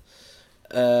 Hè?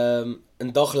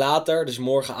 Een dag later, dus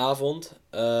morgenavond...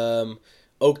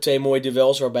 ook 2 mooie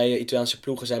duels waarbij Italiaanse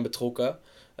ploegen zijn betrokken.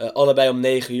 Allebei om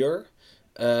 9 uur.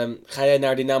 Ga jij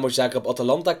naar Dynamo Zagreb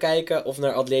Atalanta kijken of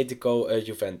naar Atletico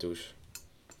Juventus?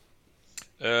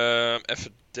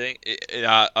 Even denken.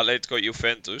 Ja, Atletico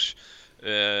Juventus.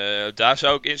 Daar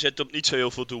zou ik inzetten op niet zo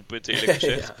heel veel doelpunten, eerlijk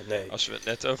gezegd. Ja, nee. Als we het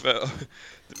net over...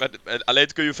 Maar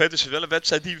Atletico Juventus is wel een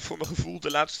wedstrijd die voor mijn gevoel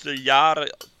de laatste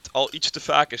jaren al iets te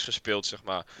vaak is gespeeld, zeg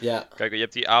maar. Ja. Kijk, je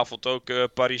hebt die avond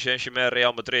ook Paris Saint-Germain,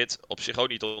 Real Madrid. Op zich ook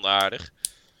niet onaardig.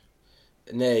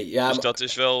 Nee, ja. Dus dat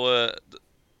is wel...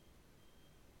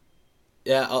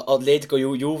 Ja, Atletico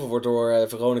Juve wordt door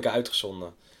Veronica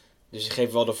uitgezonden. Dus je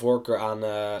geeft wel de voorkeur aan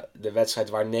de wedstrijd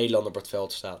waar Nederland op het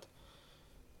veld staat.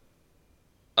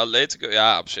 Atletico,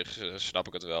 ja, op zich snap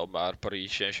ik het wel. Maar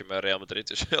Paris Saint-Germain, Real Madrid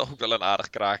is ook wel een aardig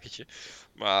krakertje.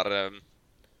 Maar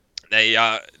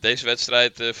deze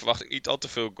wedstrijd verwacht ik niet al te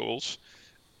veel goals.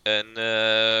 En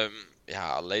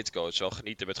Atletico is wel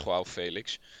genieten met Joao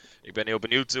Felix. Ik ben heel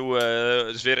benieuwd hoe...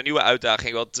 het is weer een nieuwe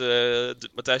uitdaging. Want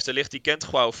Matthijs de Ligt die kent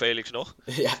Joao Felix nog.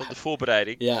 Ja. Van de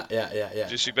voorbereiding. Ja.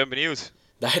 Dus ik ben benieuwd.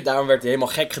 Daarom werd hij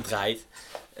helemaal gek gedraaid.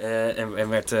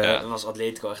 Was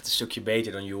Atletico echt een stukje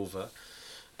beter dan Juve.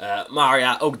 Maar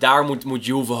ja, ook daar moet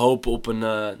Juve hopen op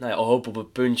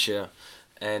een puntje.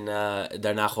 En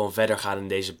daarna gewoon verder gaan in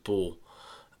deze pool.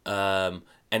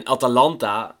 En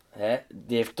Atalanta,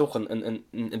 die heeft toch een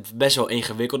best wel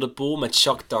ingewikkelde pool. Met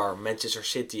Shakhtar, Manchester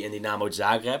City en Dynamo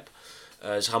Zagreb.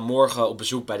 Ze gaan morgen op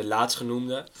bezoek bij de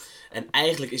laatstgenoemde. En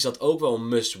eigenlijk is dat ook wel een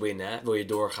must-win, hè? Wil je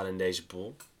doorgaan in deze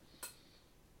pool?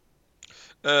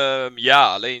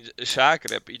 Alleen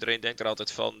Zagreb, iedereen denkt er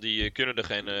altijd van, die kunnen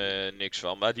er niks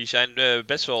van. Maar die zijn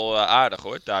best wel aardig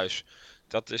hoor, thuis.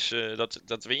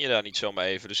 Dat win je daar niet zomaar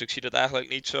even. Dus ik zie dat eigenlijk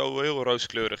niet zo heel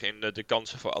rooskleurig in de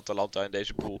kansen voor Atalanta in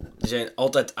deze pool. Die zijn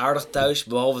altijd aardig thuis,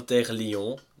 behalve tegen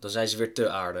Lyon. Dan zijn ze weer te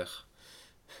aardig.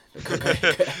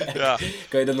 Ja.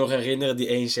 Kan je dat nog herinneren,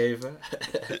 die 1-7?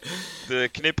 De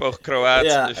knipoog Kroaat,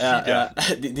 Vida. Ja.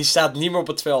 Die staat niet meer op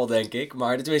het veld, denk ik.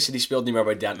 Maar tenminste, die speelt niet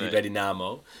meer bij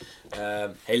Dynamo.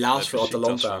 Helaas voor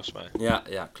Atalanta.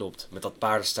 Ja, klopt. Met dat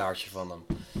paardenstaartje van hem.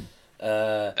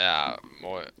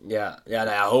 Mooi.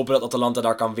 Hopen dat Atalanta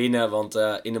daar kan winnen. Want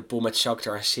in een pool met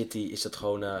Shakhtar en City is dat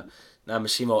gewoon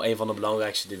misschien wel een van de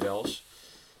belangrijkste duels.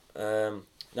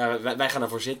 Wij gaan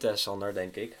ervoor zitten, Sander,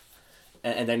 denk ik.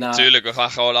 En daarna... Tuurlijk, we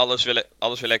gaan gewoon alles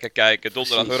weer lekker kijken.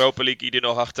 Donderdag Precies. Europa League hier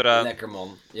nog achteraan. Lekker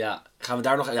man. Ja, gaan we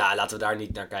daar nog... Ja, laten we daar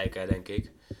niet naar kijken, denk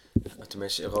ik.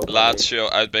 Tenminste, Europa Lazio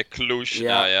uit bij Cluj.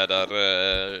 Ja. Nou ja,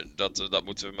 dat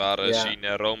moeten we maar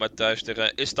zien. Roma thuis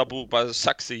tegen Istanbul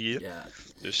Basaksehir. Ja.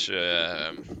 Dus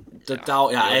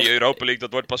totaal... Ja, die Europa League,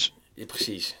 dat wordt pas... Ja,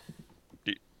 precies.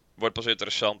 Wordt pas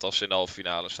interessant als ze in de halve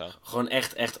finale staan. Gewoon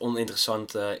echt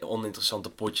oninteressante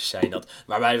potjes zijn dat.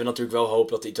 Waarbij we natuurlijk wel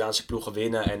hopen dat de Italiaanse ploegen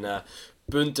winnen en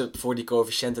punten voor die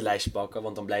coëfficiëntenlijst pakken.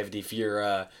 Want dan blijven die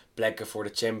 4 plekken voor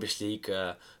de Champions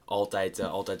League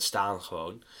altijd staan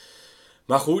gewoon.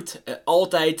 Maar goed,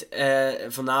 altijd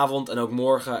vanavond en ook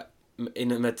morgen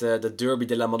met de Derby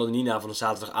della Madonnina van de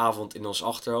zaterdagavond in ons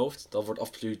achterhoofd. Dat wordt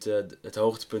absoluut het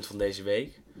hoogtepunt van deze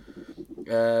week.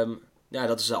 Ja,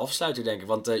 dat is de afsluiter denk ik.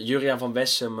 Want Juriaan van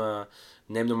Wessem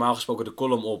neemt normaal gesproken de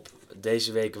column op.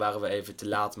 Deze week waren we even te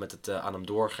laat met het aan hem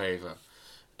doorgeven.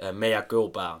 Mea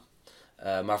culpa.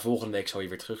 Maar volgende week zal hij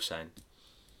weer terug zijn.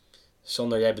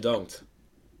 Sander, jij bedankt.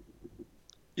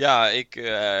 Ja, ik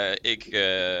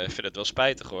vind het wel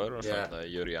spijtig hoor, van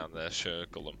Juriaan's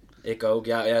column. Ik ook,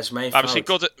 ja, is mijn maar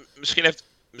fout.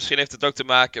 Misschien heeft het ook te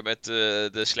maken met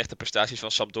de slechte prestaties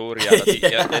van Sampdoria. Dat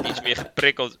hij net iets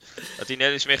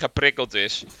meer geprikkeld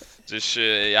is. Dus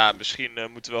misschien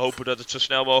moeten we hopen dat het zo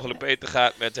snel mogelijk beter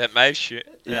gaat met het meisje.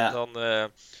 Ja.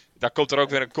 En dan komt er ook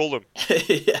weer een column.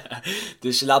 Ja,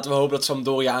 dus laten we hopen dat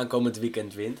Sampdoria aankomend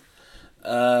weekend wint.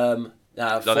 Dan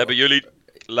hebben jullie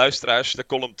luisteraars de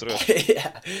column terug.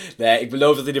 Ja. Nee, ik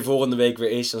beloof dat hij de volgende week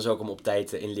weer is. Dan zal ik hem op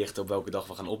tijd inlichten op welke dag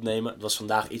we gaan opnemen. Het was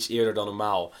vandaag iets eerder dan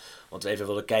normaal. Want we even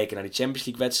wilden kijken naar de Champions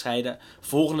League wedstrijden.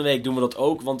 Volgende week doen we dat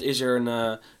ook. Want is er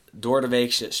een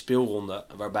doordeweekse speelronde.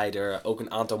 Waarbij er ook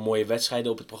een aantal mooie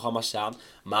wedstrijden op het programma staan.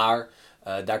 Maar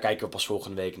daar kijken we pas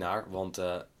volgende week naar. Want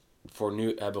voor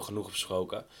nu hebben we genoeg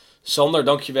besproken. Sander,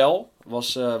 dankjewel.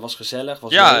 Was gezellig.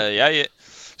 Was leuk. Jij...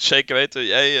 Zeker weten.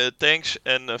 Jij, thanks.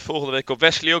 En volgende week komt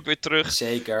Wesley ook weer terug.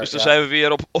 Zeker. Dus dan zijn we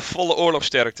weer op volle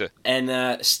oorlogsterkte.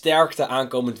 En sterkte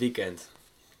aankomend weekend.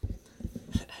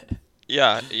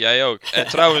 Ja, jij ook. En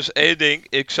trouwens, één ding.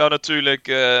 Ik zou natuurlijk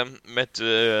met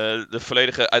de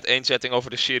volledige uiteenzetting over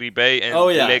de Serie B en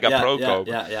de Lega Pro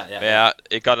kopen. Maar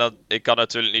ik kan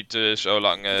natuurlijk niet,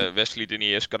 zolang Wesley er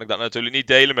niet is, kan ik dat natuurlijk niet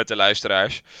delen met de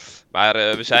luisteraars. Maar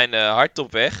we zijn hard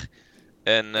op weg.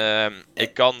 En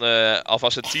ik kan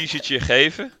alvast een teasertje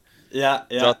geven.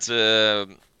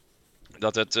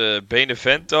 Dat het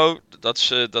Benevento,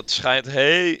 dat schijnt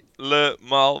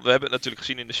helemaal... We hebben het natuurlijk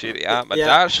gezien in de Serie A, maar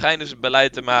daar schijnen ze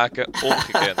beleid te maken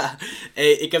ongekend.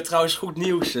 Hey, ik heb trouwens goed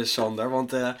nieuws, Sander.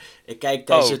 Want ik kijk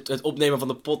tijdens het opnemen van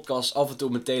de podcast af en toe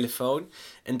op mijn telefoon.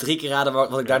 En 3 keer raden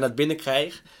wat ik daar naar binnen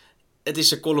krijg. Het is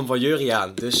de column van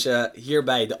Juriaan. Dus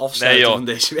hierbij de afsluiting van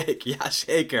deze week. Ja,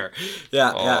 zeker.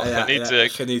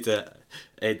 Genieten.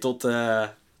 Hey,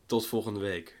 tot volgende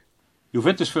week.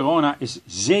 Juventus Verona is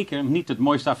zeker niet het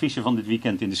mooiste affiche van dit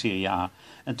weekend in de Serie A.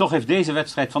 En toch heeft deze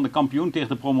wedstrijd van de kampioen tegen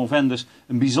de promovendus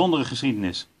een bijzondere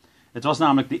geschiedenis. Het was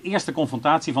namelijk de eerste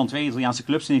confrontatie van 2 Italiaanse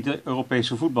clubs in het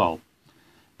Europese voetbal.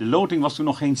 De loting was toen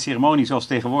nog geen ceremonie zoals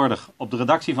tegenwoordig. Op de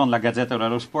redactie van La Gazzetta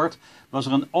dello Sport was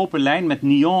er een open lijn met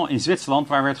Nyon in Zwitserland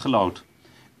waar werd geloot.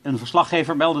 Een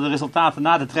verslaggever meldde de resultaten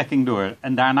na de trekking door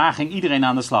en daarna ging iedereen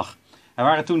aan de slag. Er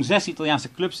waren toen 6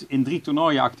 Italiaanse clubs in 3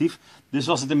 toernooien actief, dus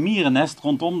was het een mierennest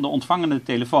rondom de ontvangende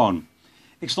telefoon.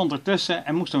 Ik stond ertussen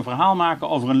en moest een verhaal maken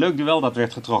over een leuk duel dat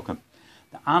werd getrokken.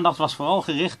 De aandacht was vooral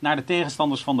gericht naar de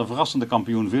tegenstanders van de verrassende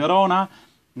kampioen Verona,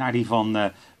 naar die van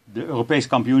de Europese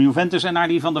kampioen Juventus en naar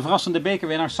die van de verrassende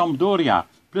bekerwinnaar Sampdoria.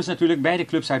 Plus natuurlijk beide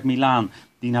clubs uit Milaan,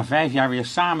 die na 5 jaar weer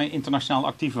samen internationaal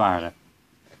actief waren.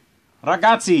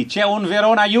 Ragazzi, c'è un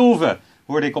Verona-Juve,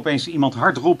 hoorde ik opeens iemand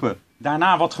hard roepen.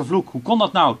 Daarna wat gevloek. Hoe kon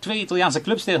dat nou? 2 Italiaanse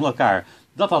clubs tegen elkaar.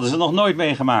 Dat hadden ze nog nooit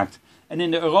meegemaakt. En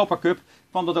in de Europa Cup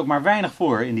kwam dat ook maar weinig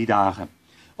voor in die dagen.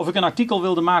 Of ik een artikel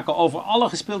wilde maken over alle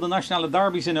gespeelde nationale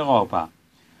derbies in Europa.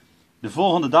 De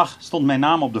volgende dag stond mijn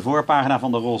naam op de voorpagina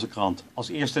van de Roze Krant, als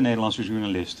eerste Nederlandse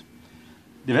journalist.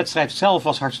 De wedstrijd zelf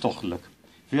was hartstochtelijk.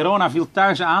 Verona viel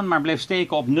thuis aan, maar bleef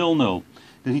steken op 0-0.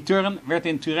 De return werd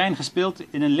in Turijn gespeeld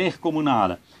in een leeg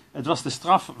communale. Het was de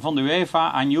straf van de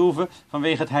UEFA aan Juve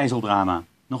vanwege het Heizeldrama.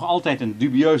 Nog altijd een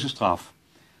dubieuze straf.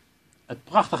 Het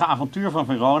prachtige avontuur van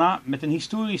Verona met een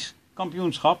historisch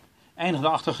kampioenschap eindigde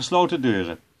achter gesloten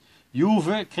deuren.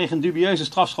 Juve kreeg een dubieuze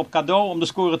strafschop cadeau om de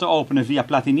score te openen via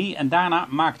Platini en daarna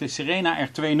maakte Serena er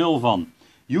 2-0 van.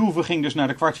 Juve ging dus naar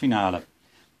de kwartfinale.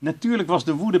 Natuurlijk was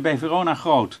de woede bij Verona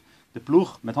groot. De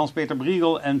ploeg met Hans-Peter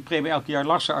Briegel en Prebe Elkjaar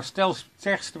Larsen als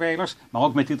sterkspelers, maar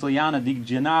ook met Italianen Di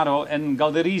Gennaro en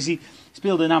Galderisi,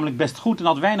 speelde namelijk best goed en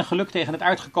had weinig geluk tegen het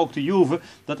uitgekookte Juve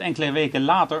dat enkele weken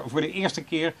later voor de eerste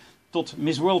keer tot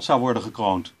Miss World zou worden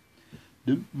gekroond.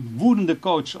 De woedende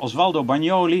coach Osvaldo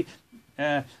Bagnoli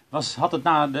had het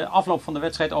na de afloop van de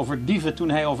wedstrijd over dieven toen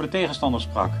hij over de tegenstander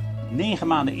sprak. 9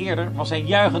 maanden eerder was hij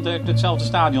juichend uit hetzelfde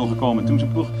stadion gekomen toen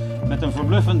zijn ploeg met een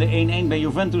verbluffende 1-1 bij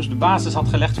Juventus de basis had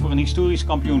gelegd voor een historisch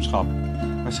kampioenschap.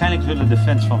 Waarschijnlijk zullen de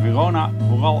fans van Verona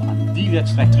vooral aan die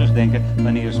wedstrijd terugdenken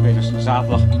wanneer de spelers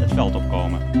zaterdag het veld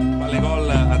opkomen. Palle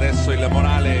gol, adesso il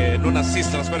morale non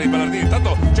assiste alla squadra di Ballardini.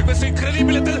 Intanto c'è questo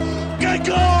incredibile che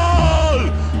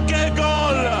gol! Che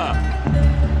gol!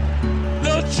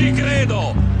 Non ci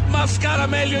credo! Ma scala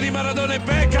meglio di Maradona e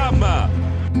Beckham!